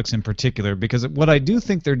about Netflix in particular, because what I do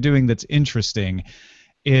think they're doing that's interesting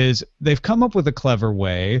is they've come up with a clever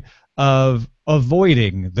way of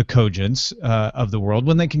avoiding the Cogents of the world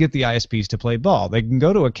when they can get the ISPs to play ball. They can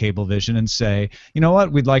go to a Cablevision and say, you know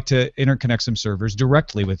what, we'd like to interconnect some servers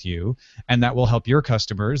directly with you, and that will help your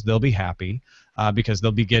customers. They'll be happy because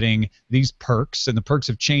they'll be getting these perks, and the perks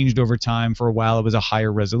have changed over time. For a while it was a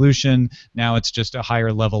higher resolution. Now it's just a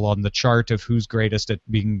higher level on the chart of who's greatest at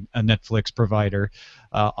being a Netflix provider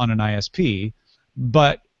on an ISP.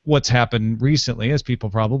 But what's happened recently, as people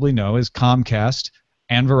probably know, is Comcast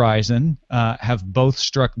and Verizon have both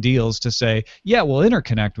struck deals to say, yeah, we'll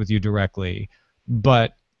interconnect with you directly,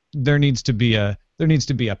 but there needs to be a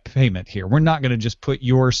payment here. We're not going to just put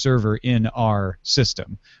your server in our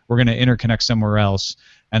system. We're going to interconnect somewhere else,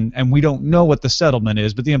 and we don't know what the settlement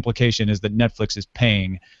is, but the implication is that Netflix is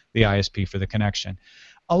paying the ISP for the connection.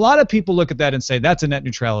 A lot of people look at that and say that's a net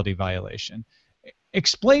neutrality violation.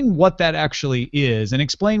 Explain what that actually is, and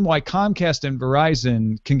explain why Comcast and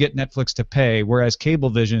Verizon can get Netflix to pay, whereas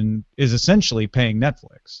Cablevision is essentially paying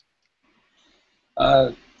Netflix.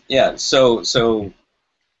 Yeah, so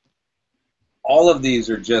all of these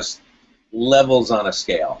are just levels on a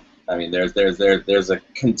scale. I mean, there's a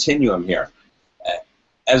continuum here.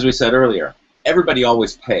 As we said earlier, everybody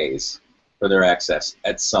always pays for their access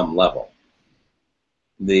at some level.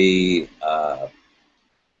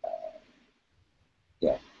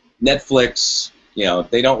 Netflix,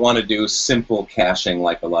 they don't want to do simple caching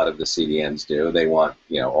like a lot of the CDNs do. They want,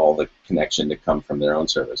 all the connection to come from their own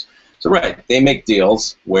servers. So they make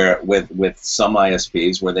deals with some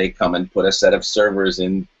ISPs where they come and put a set of servers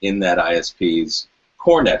in that ISP's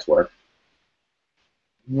core network.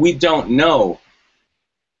 We don't know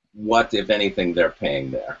what, if anything, they're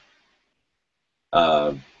paying there.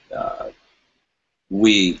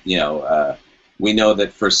 We know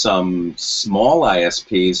that for some small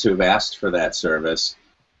ISPs who've asked for that service,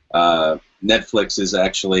 Netflix is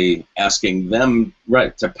actually asking them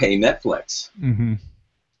to pay Netflix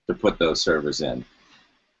to put those servers in.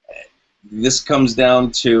 This comes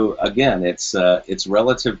down to, again, it's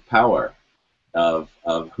relative power of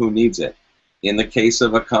who needs it. In the case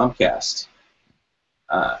of a Comcast,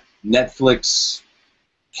 Netflix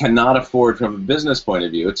cannot afford, from a business point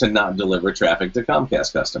of view, to not deliver traffic to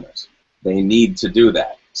Comcast customers. They need to do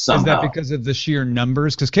that somehow. Is that because of the sheer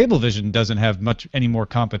numbers? Because Cablevision doesn't have much any more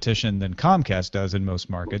competition than Comcast does in most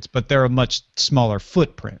markets, but they're a much smaller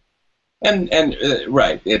footprint. And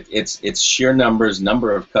it's sheer numbers,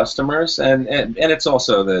 number of customers, and it's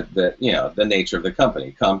also the nature of the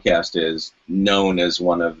company. Comcast is known as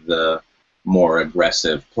one of the more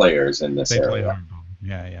aggressive players in this area.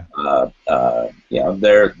 Yeah.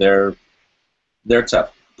 They're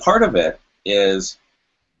tough. Part of it is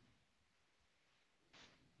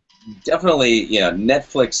definitely,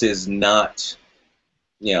 Netflix is not,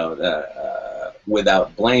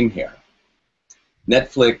 without blame here.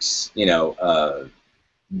 Netflix,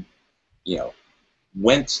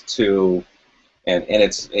 went to, and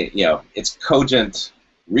it's Cogent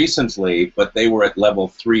recently, but they were at level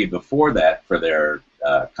 3 before that for their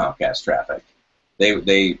Comcast traffic.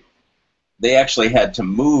 They actually had to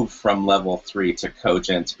move from level 3 to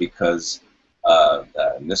Cogent because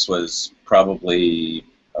this was probably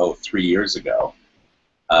 3 years ago.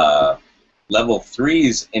 Level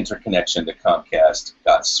 3's interconnection to Comcast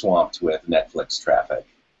got swamped with Netflix traffic,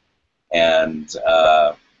 and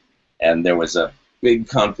there was a big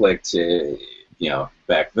conflict,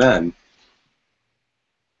 back then.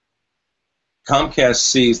 Comcast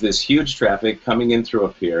sees this huge traffic coming in through a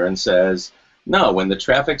pier and says, no, when the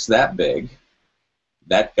traffic's that big,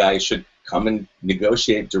 that guy should come and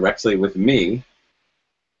negotiate directly with me.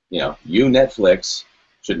 You Netflix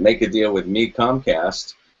should make a deal with me,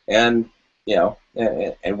 Comcast, and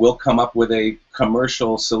we'll come up with a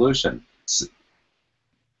commercial solution.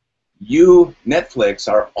 You,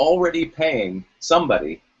 Netflix, are already paying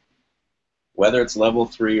somebody whether it's level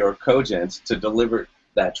 3 or Cogent, to deliver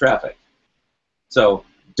that traffic. So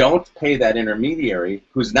don't pay that intermediary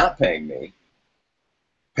who's not paying me.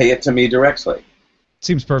 Pay it to me directly.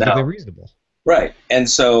 Seems perfectly Now, reasonable. right. And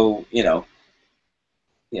so,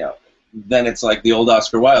 then it's like the old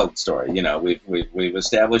Oscar Wilde story. We've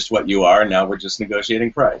established what you are, and now we're just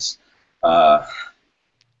negotiating price. And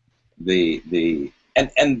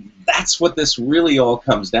that's what this really all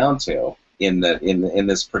comes down to in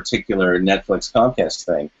this particular Netflix Comcast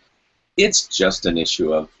thing. It's just an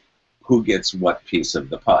issue of who gets what piece of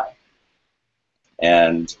the pie.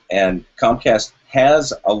 And Comcast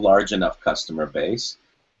has a large enough customer base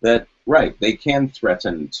that, right, they can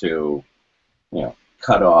threaten to,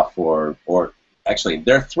 cut off or actually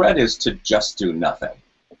their threat is to just do nothing.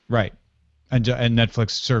 Right. And Netflix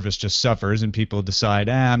service just suffers, and people decide,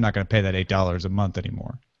 I'm not going to pay that $8 a month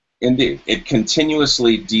anymore. Indeed, it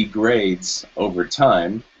continuously degrades over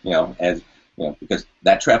time, because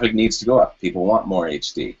that traffic needs to go up. People want more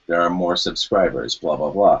HD. There are more subscribers. Blah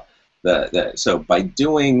blah blah. So by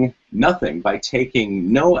doing nothing, by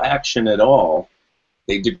taking no action at all,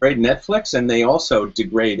 they degrade Netflix, and they also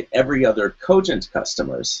degrade every other Cogent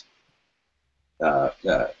customers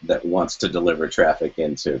that wants to deliver traffic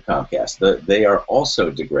into Comcast. They are also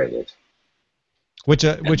degraded.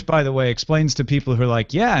 Which, by the way, explains to people who are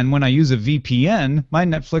like, yeah, and when I use a VPN, my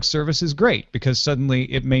Netflix service is great because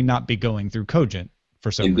suddenly it may not be going through Cogent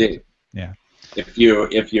for some reason. Yeah. If you're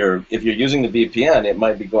using the VPN, it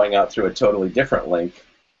might be going out through a totally different link.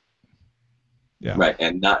 Yeah. Right,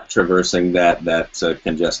 and not traversing that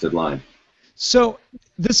congested line. So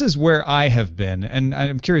this is where I have been, and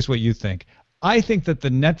I'm curious what you think. I think that the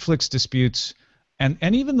Netflix disputes and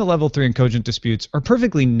even the level 3 and Cogent disputes are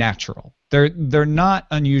perfectly natural. They're not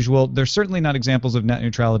unusual. They're certainly not examples of net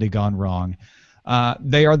neutrality gone wrong.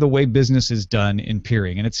 They are the way business is done in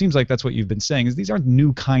peering, and it seems like that's what you've been saying, is these aren't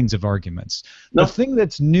new kinds of arguments. No. The thing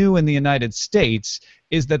that's new in the United States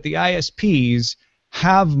is that the ISPs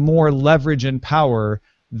have more leverage and power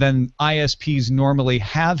than ISPs normally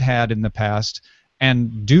have had in the past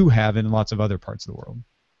and do have in lots of other parts of the world.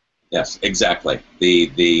 Yes, exactly.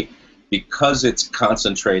 Because it's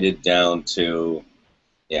concentrated down to,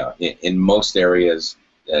 in most areas,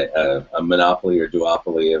 a monopoly or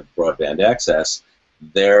duopoly of broadband access,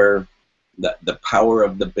 the power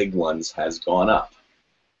of the big ones has gone up.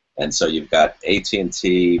 And so you've got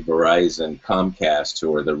AT&T, Verizon, Comcast,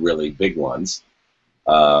 who are the really big ones,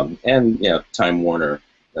 and Time Warner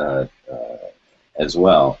as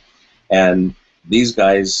well. And these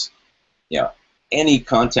guys, any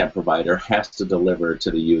content provider has to deliver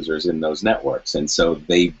to the users in those networks, and so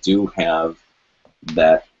they do have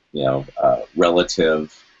that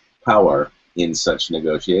relative power in such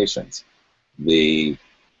negotiations.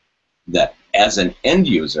 That as an end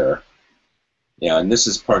user, and this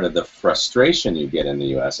is part of the frustration you get in the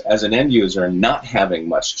U.S. as an end user, not having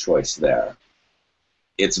much choice there.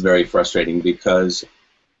 It's very frustrating because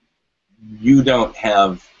you don't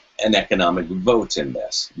have an economic vote in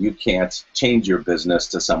this. You can't change your business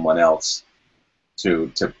to someone else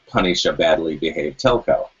to punish a badly behaved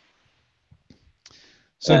telco.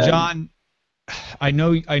 So, John, I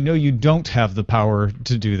know you don't have the power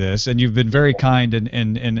to do this, and you've been very kind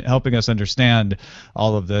in helping us understand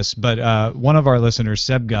all of this. But one of our listeners,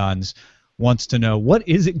 Sebgons, wants to know, what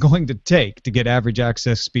is it going to take to get average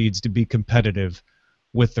access speeds to be competitive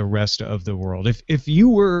with the rest of the world? If you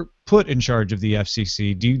were put in charge of the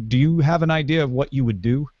FCC, do you have an idea of what you would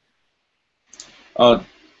do?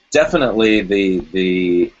 Definitely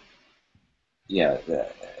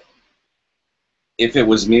if it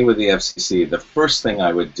was me with the FCC, the first thing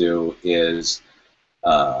I would do is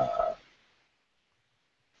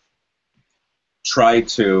try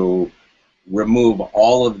to remove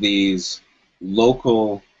all of these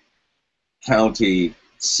local, county,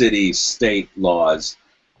 city, state laws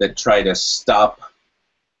that try to stop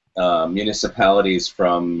municipalities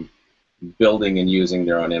from building and using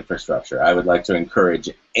their own infrastructure. I would like to encourage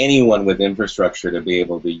anyone with infrastructure to be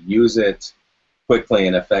able to use it quickly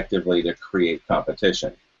and effectively to create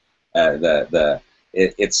competition.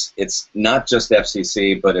 It's not just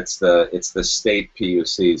FCC, but it's the state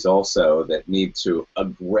PUCs also that need to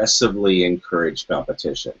aggressively encourage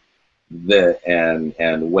competition.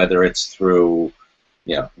 And whether it's through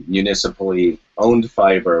municipally owned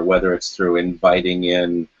fiber, whether it's through inviting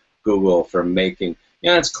in Google for making,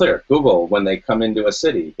 it's clear. Google, when they come into a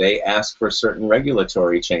city, they ask for certain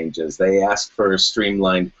regulatory changes. They ask for a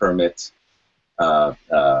streamlined permit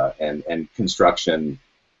and construction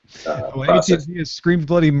process. AT&T has screamed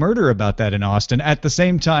bloody murder about that in Austin, at the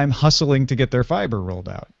same time hustling to get their fiber rolled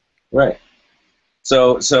out. Right.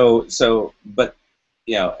 But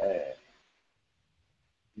you know,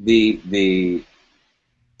 the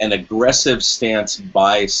an aggressive stance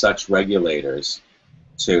by such regulators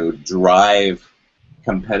to drive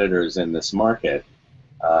competitors in this market,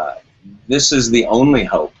 this is the only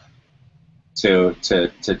hope to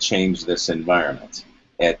change this environment.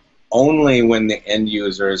 Only when the end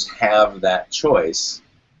users have that choice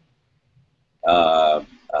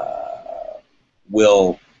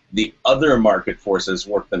will the other market forces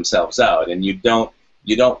work themselves out. And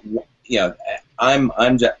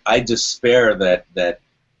I despair that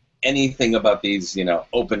anything about these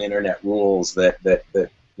open internet rules that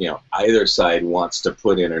either side wants to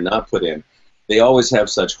put in or not put in, they always have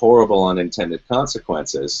such horrible unintended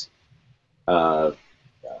consequences. They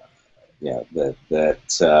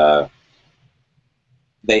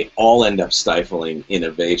all end up stifling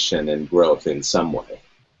innovation and growth in some way.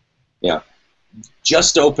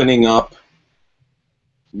 Just opening up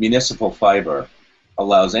municipal fiber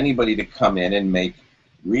allows anybody to come in and make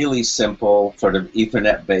really simple sort of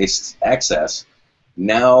Ethernet-based access.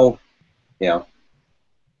 Now,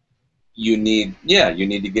 you need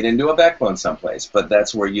to get into a backbone someplace, but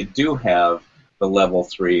that's where you do have the level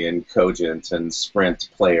 3 and Cogent and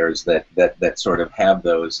Sprint players that sort of have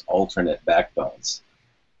those alternate backbones.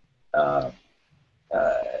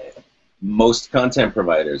 Most content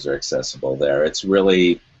providers are accessible there. It's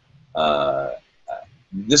really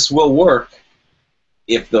this will work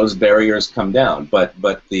if those barriers come down, but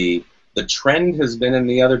the trend has been in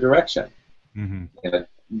the other direction. Mm-hmm.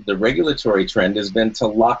 The regulatory trend has been to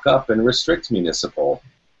lock up and restrict municipal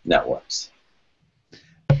networks.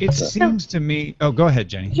 It seems to me... Oh, go ahead,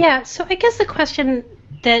 Jenny. Yeah, so I guess the question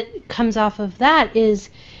that comes off of that is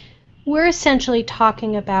we're essentially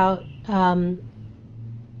talking about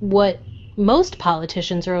what most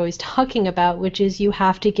politicians are always talking about, which is you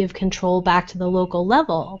have to give control back to the local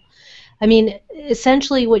level. I mean,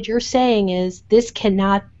 essentially what you're saying is this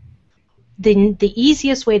cannot... The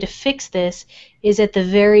easiest way to fix this is in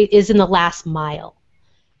the last mile.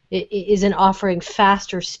 It is in offering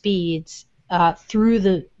faster speeds through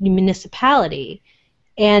the municipality.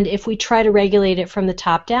 And if we try to regulate it from the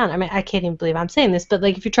top down, I mean, I can't even believe I'm saying this, but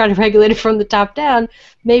like if you try to regulate it from the top down,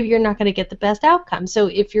 maybe you're not going to get the best outcome. So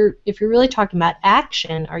if you're really talking about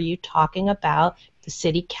action, are you talking about the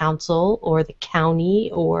city council or the county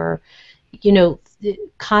or,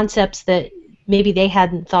 concepts that maybe they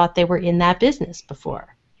hadn't thought they were in that business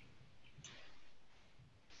before?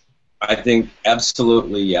 I think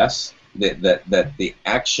absolutely yes, that the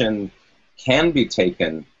action can be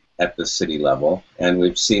taken at the city level, and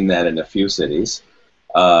we've seen that in a few cities.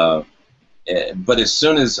 But as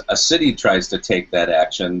soon as a city tries to take that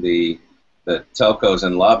action, the telcos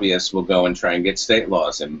and lobbyists will go and try and get state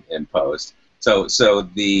laws imposed. So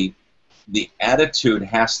the attitude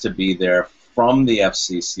has to be there from the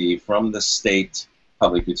FCC, from the state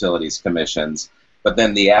public utilities commissions, but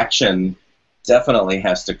then the action definitely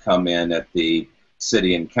has to come in at the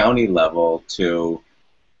city and county level to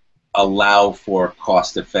allow for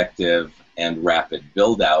cost-effective and rapid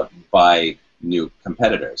build-out by new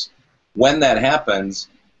competitors. When that happens,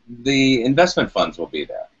 the investment funds will be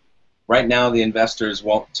there. Right now, the investors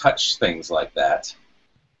won't touch things like that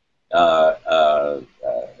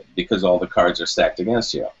because all the cards are stacked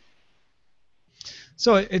against you.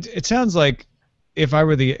 So it sounds like if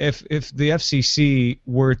the FCC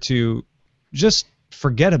were to just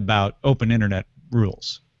forget about open internet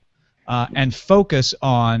rules and focus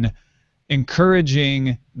on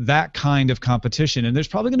encouraging that kind of competition, and there's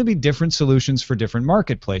probably going to be different solutions for different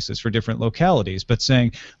marketplaces, for different localities, but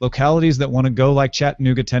saying localities that want to go like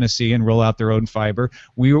Chattanooga, Tennessee and roll out their own fiber,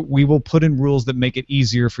 we will put in rules that make it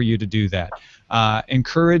easier for you to do that.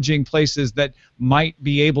 Encouraging places that might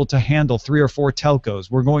be able to handle 3 or 4 telcos,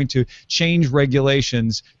 we're going to change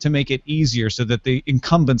regulations to make it easier so that the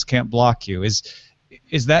incumbents can't block you. Is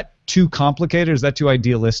that too complicated? Is that too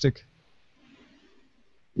idealistic?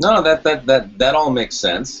 No, that all makes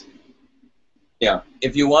sense. Yeah,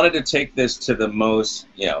 if you wanted to take this to the most,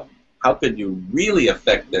 how could you really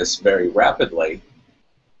affect this very rapidly?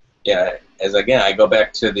 Yeah, I go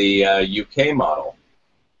back to the UK model.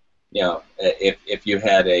 If you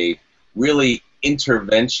had a really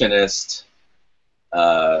interventionist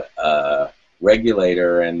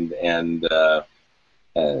regulator and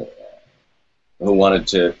who wanted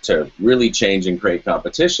to really change and create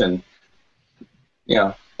competition,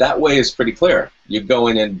 that way is pretty clear. You go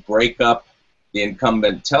in and break up the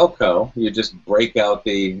incumbent telco. You just break out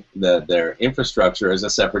their infrastructure as a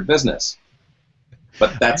separate business.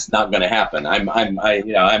 But that's not going to happen.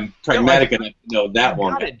 I'm pragmatic enough to know that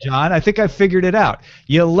won't happen. John, I think I figured it out.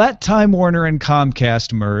 You let Time Warner and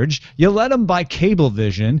Comcast merge. You let them buy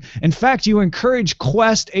Cablevision. In fact, you encourage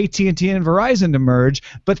Qwest, AT&T, and Verizon to merge.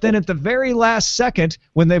 But then at the very last second,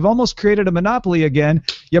 when they've almost created a monopoly again,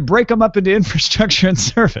 you break them up into infrastructure and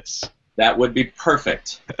service. That would be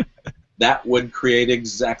perfect. That would create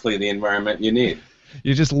exactly the environment you need.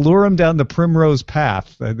 You just lure them down the primrose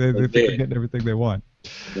path. They think they're getting everything they want.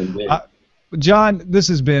 John, this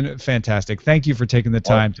has been fantastic. Thank you for taking the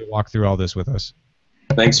time to walk through all this with us.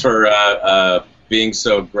 Thanks for being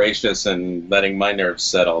so gracious and letting my nerves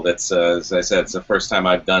settle. That's, as I said, it's the first time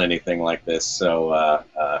I've done anything like this, so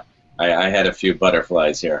I had a few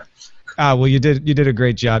butterflies here. Well, you did a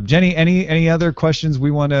great job. Jenny, any other questions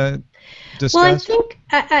we want to discuss? Well, I think,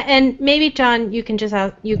 and maybe John, you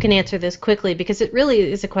can answer this quickly, because it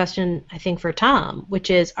really is a question, I think, for Tom, which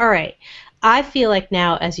is, all right, I feel like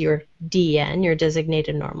now as your DN, your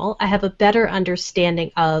designated normal, I have a better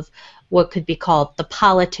understanding of what could be called the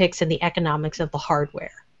politics and the economics of the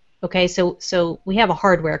hardware. Okay, so we have a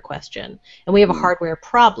hardware question, and we have a hardware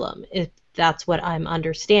problem, if that's what I'm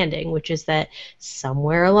understanding, which is that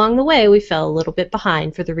somewhere along the way we fell a little bit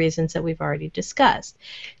behind for the reasons that we've already discussed.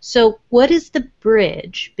 So what is the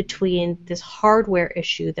bridge between this hardware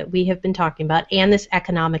issue that we have been talking about and this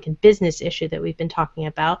economic and business issue that we've been talking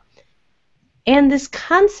about, and this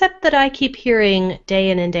concept that I keep hearing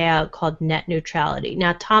day in and day out called net neutrality?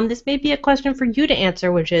 Now, Tom, this may be a question for you to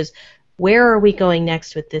answer, which is, where are we going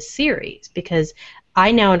next with this series? Because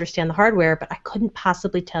I now understand the hardware, but I couldn't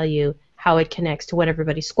possibly tell you how it connects to what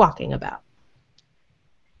everybody's squawking about.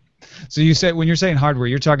 So you said, when you're saying hardware,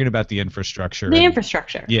 you're talking about the infrastructure. The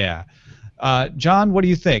infrastructure. Yeah. John, what do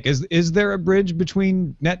you think? Is there a bridge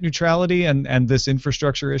between net neutrality and this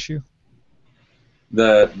infrastructure issue?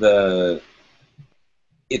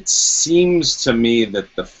 It seems to me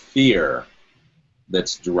that the fear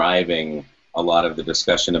that's driving a lot of the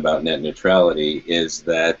discussion about net neutrality is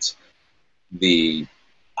that the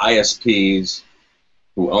ISPs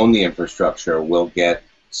who own the infrastructure will get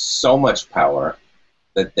so much power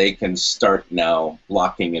that they can start now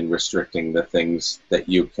blocking and restricting the things that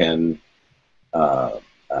you can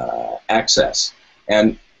access.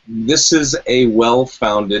 And this is a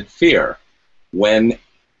well-founded fear. When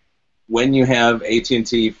you have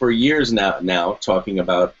AT&T for years now talking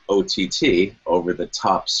about OTT,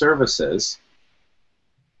 over-the-top services,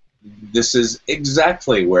 this is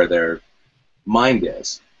exactly where their mind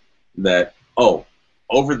is. That, oh,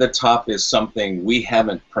 over-the-top is something we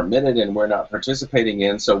haven't permitted and we're not participating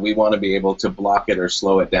in, so we want to be able to block it or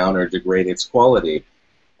slow it down or degrade its quality.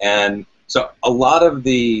 And so a lot of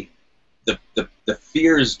the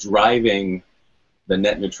fears driving the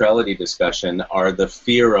net neutrality discussion are the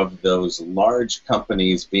fear of those large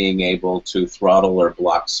companies being able to throttle or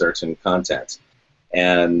block certain content.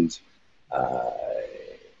 And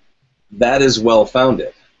that is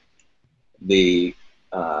well-founded.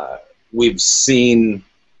 We've seen,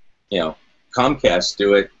 Comcast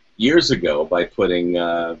do it years ago by putting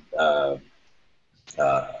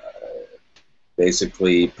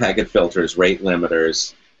basically packet filters, rate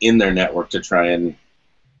limiters in their network to try and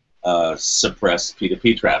suppress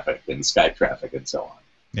P2P traffic and Skype traffic and so on.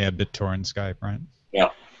 Yeah, BitTorrent, Skype, right? Yeah.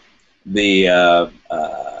 The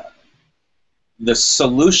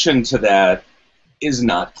solution to that is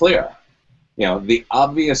not clear. The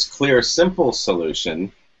obvious, clear, simple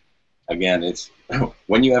solution, again, it's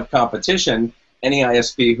when you have competition, any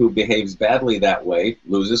ISP who behaves badly that way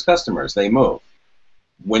loses customers. They move.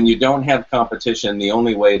 When you don't have competition, the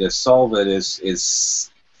only way to solve it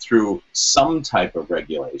is through some type of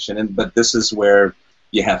regulation, but this is where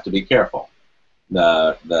you have to be careful.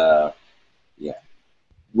 The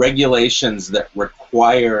regulations that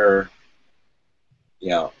require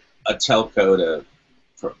a telco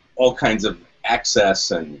for all kinds of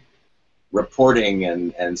access and reporting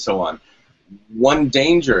and so on. One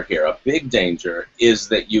danger here, a big danger, is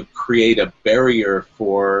that you create a barrier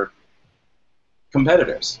for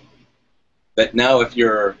competitors. That now if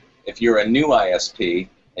you're a new ISP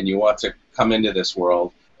and you want to come into this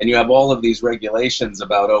world, and you have all of these regulations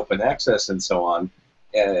about open access and so on,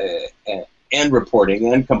 and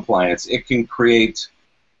reporting and compliance, it can create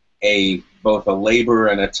both a labor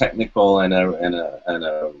and a technical and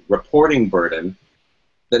a reporting burden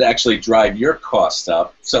that actually drive your costs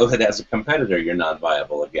up, so that as a competitor you're not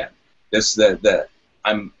viable again.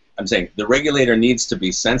 I'm saying the regulator needs to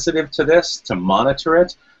be sensitive to this, to monitor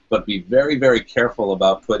it, but be very, very careful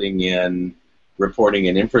about putting in reporting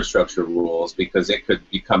and infrastructure rules, because it could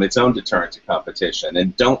become its own deterrent to competition.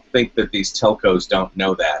 And don't think that these telcos don't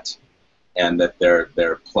know that. and that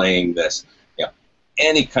they're playing this. You know,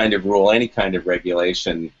 any kind of rule, any kind of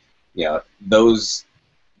regulation, you know, those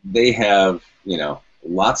they have, you know,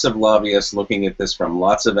 lots of lobbyists looking at this from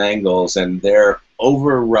lots of angles, and their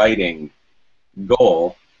overriding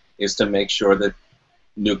goal is to make sure that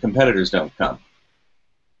new competitors don't come.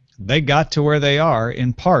 They got to where they are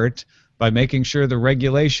in part by making sure the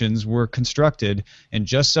regulations were constructed in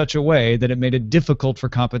just such a way that it made it difficult for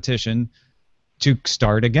competition to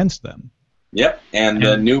start against them. Yep, and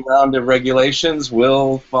the new round of regulations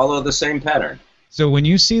will follow the same pattern. So when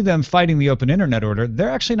you see them fighting the open internet order, they're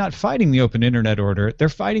actually not fighting the open internet order. They're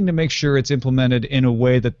fighting to make sure it's implemented in a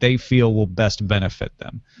way that they feel will best benefit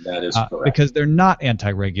them. That is correct. Because they're not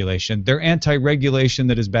anti-regulation. They're anti-regulation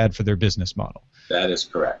that is bad for their business model. That is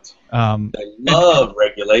correct. They love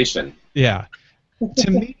regulation. Yeah.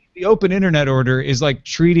 To me, the open internet order is like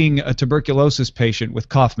treating a tuberculosis patient with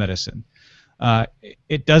cough medicine.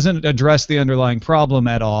 It doesn't address the underlying problem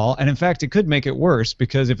at all, and in fact, it could make it worse,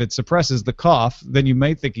 because if it suppresses the cough, then you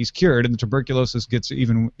may think he's cured, and the tuberculosis gets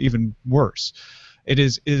even worse. It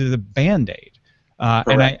is a Band-Aid,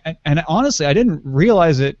 and honestly, I didn't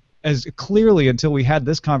realize it as clearly until we had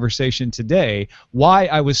this conversation today. Why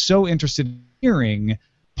I was so interested in hearing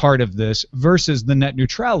part of this versus the net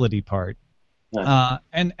neutrality part,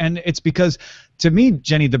 and it's because, to me,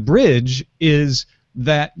 Jenny, the bridge is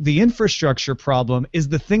that the infrastructure problem is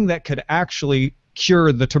the thing that could actually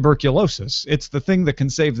cure the tuberculosis. It's the thing that can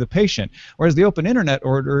save the patient. Whereas the open internet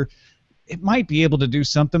order, it might be able to do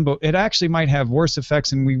something, but it actually might have worse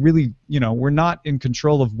effects, and we really, you know, we're not in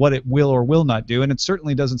control of what it will or will not do, and it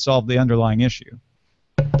certainly doesn't solve the underlying issue.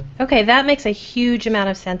 Okay, that makes a huge amount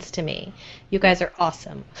of sense to me. You guys are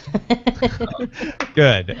awesome.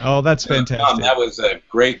 Good. Oh, that's fantastic. That was a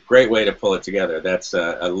great way to pull it together. That's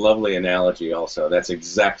a lovely analogy also. That's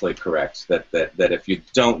exactly correct. That if you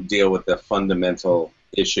don't deal with the fundamental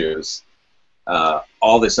issues,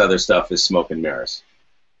 all this other stuff is smoke and mirrors.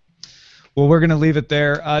 Well, we're going to leave it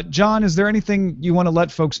there. John, is there anything you want to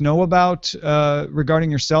let folks know about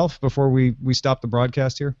regarding yourself before we stop the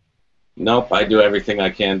broadcast here? Nope, I do everything I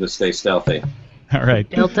can to stay stealthy. All right.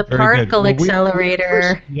 Built a particle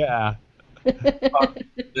accelerator. Yeah.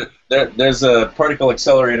 There's a particle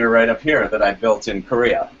accelerator right up here that I built in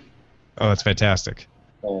Korea. Oh, that's fantastic.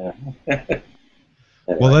 Anyway.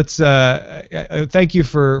 Well, let's thank you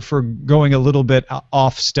for going a little bit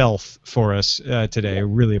off stealth for us today. I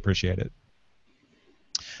really appreciate it.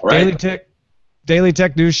 All right.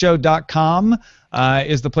 DailyTechNewsShow.com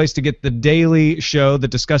is the place to get the daily show that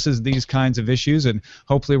discusses these kinds of issues, and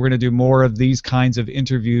hopefully we're going to do more of these kinds of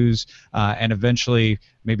interviews and eventually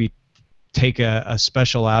maybe take a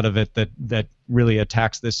special out of it that really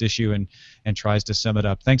attacks this issue and tries to sum it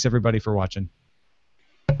up. Thanks, everybody, for watching.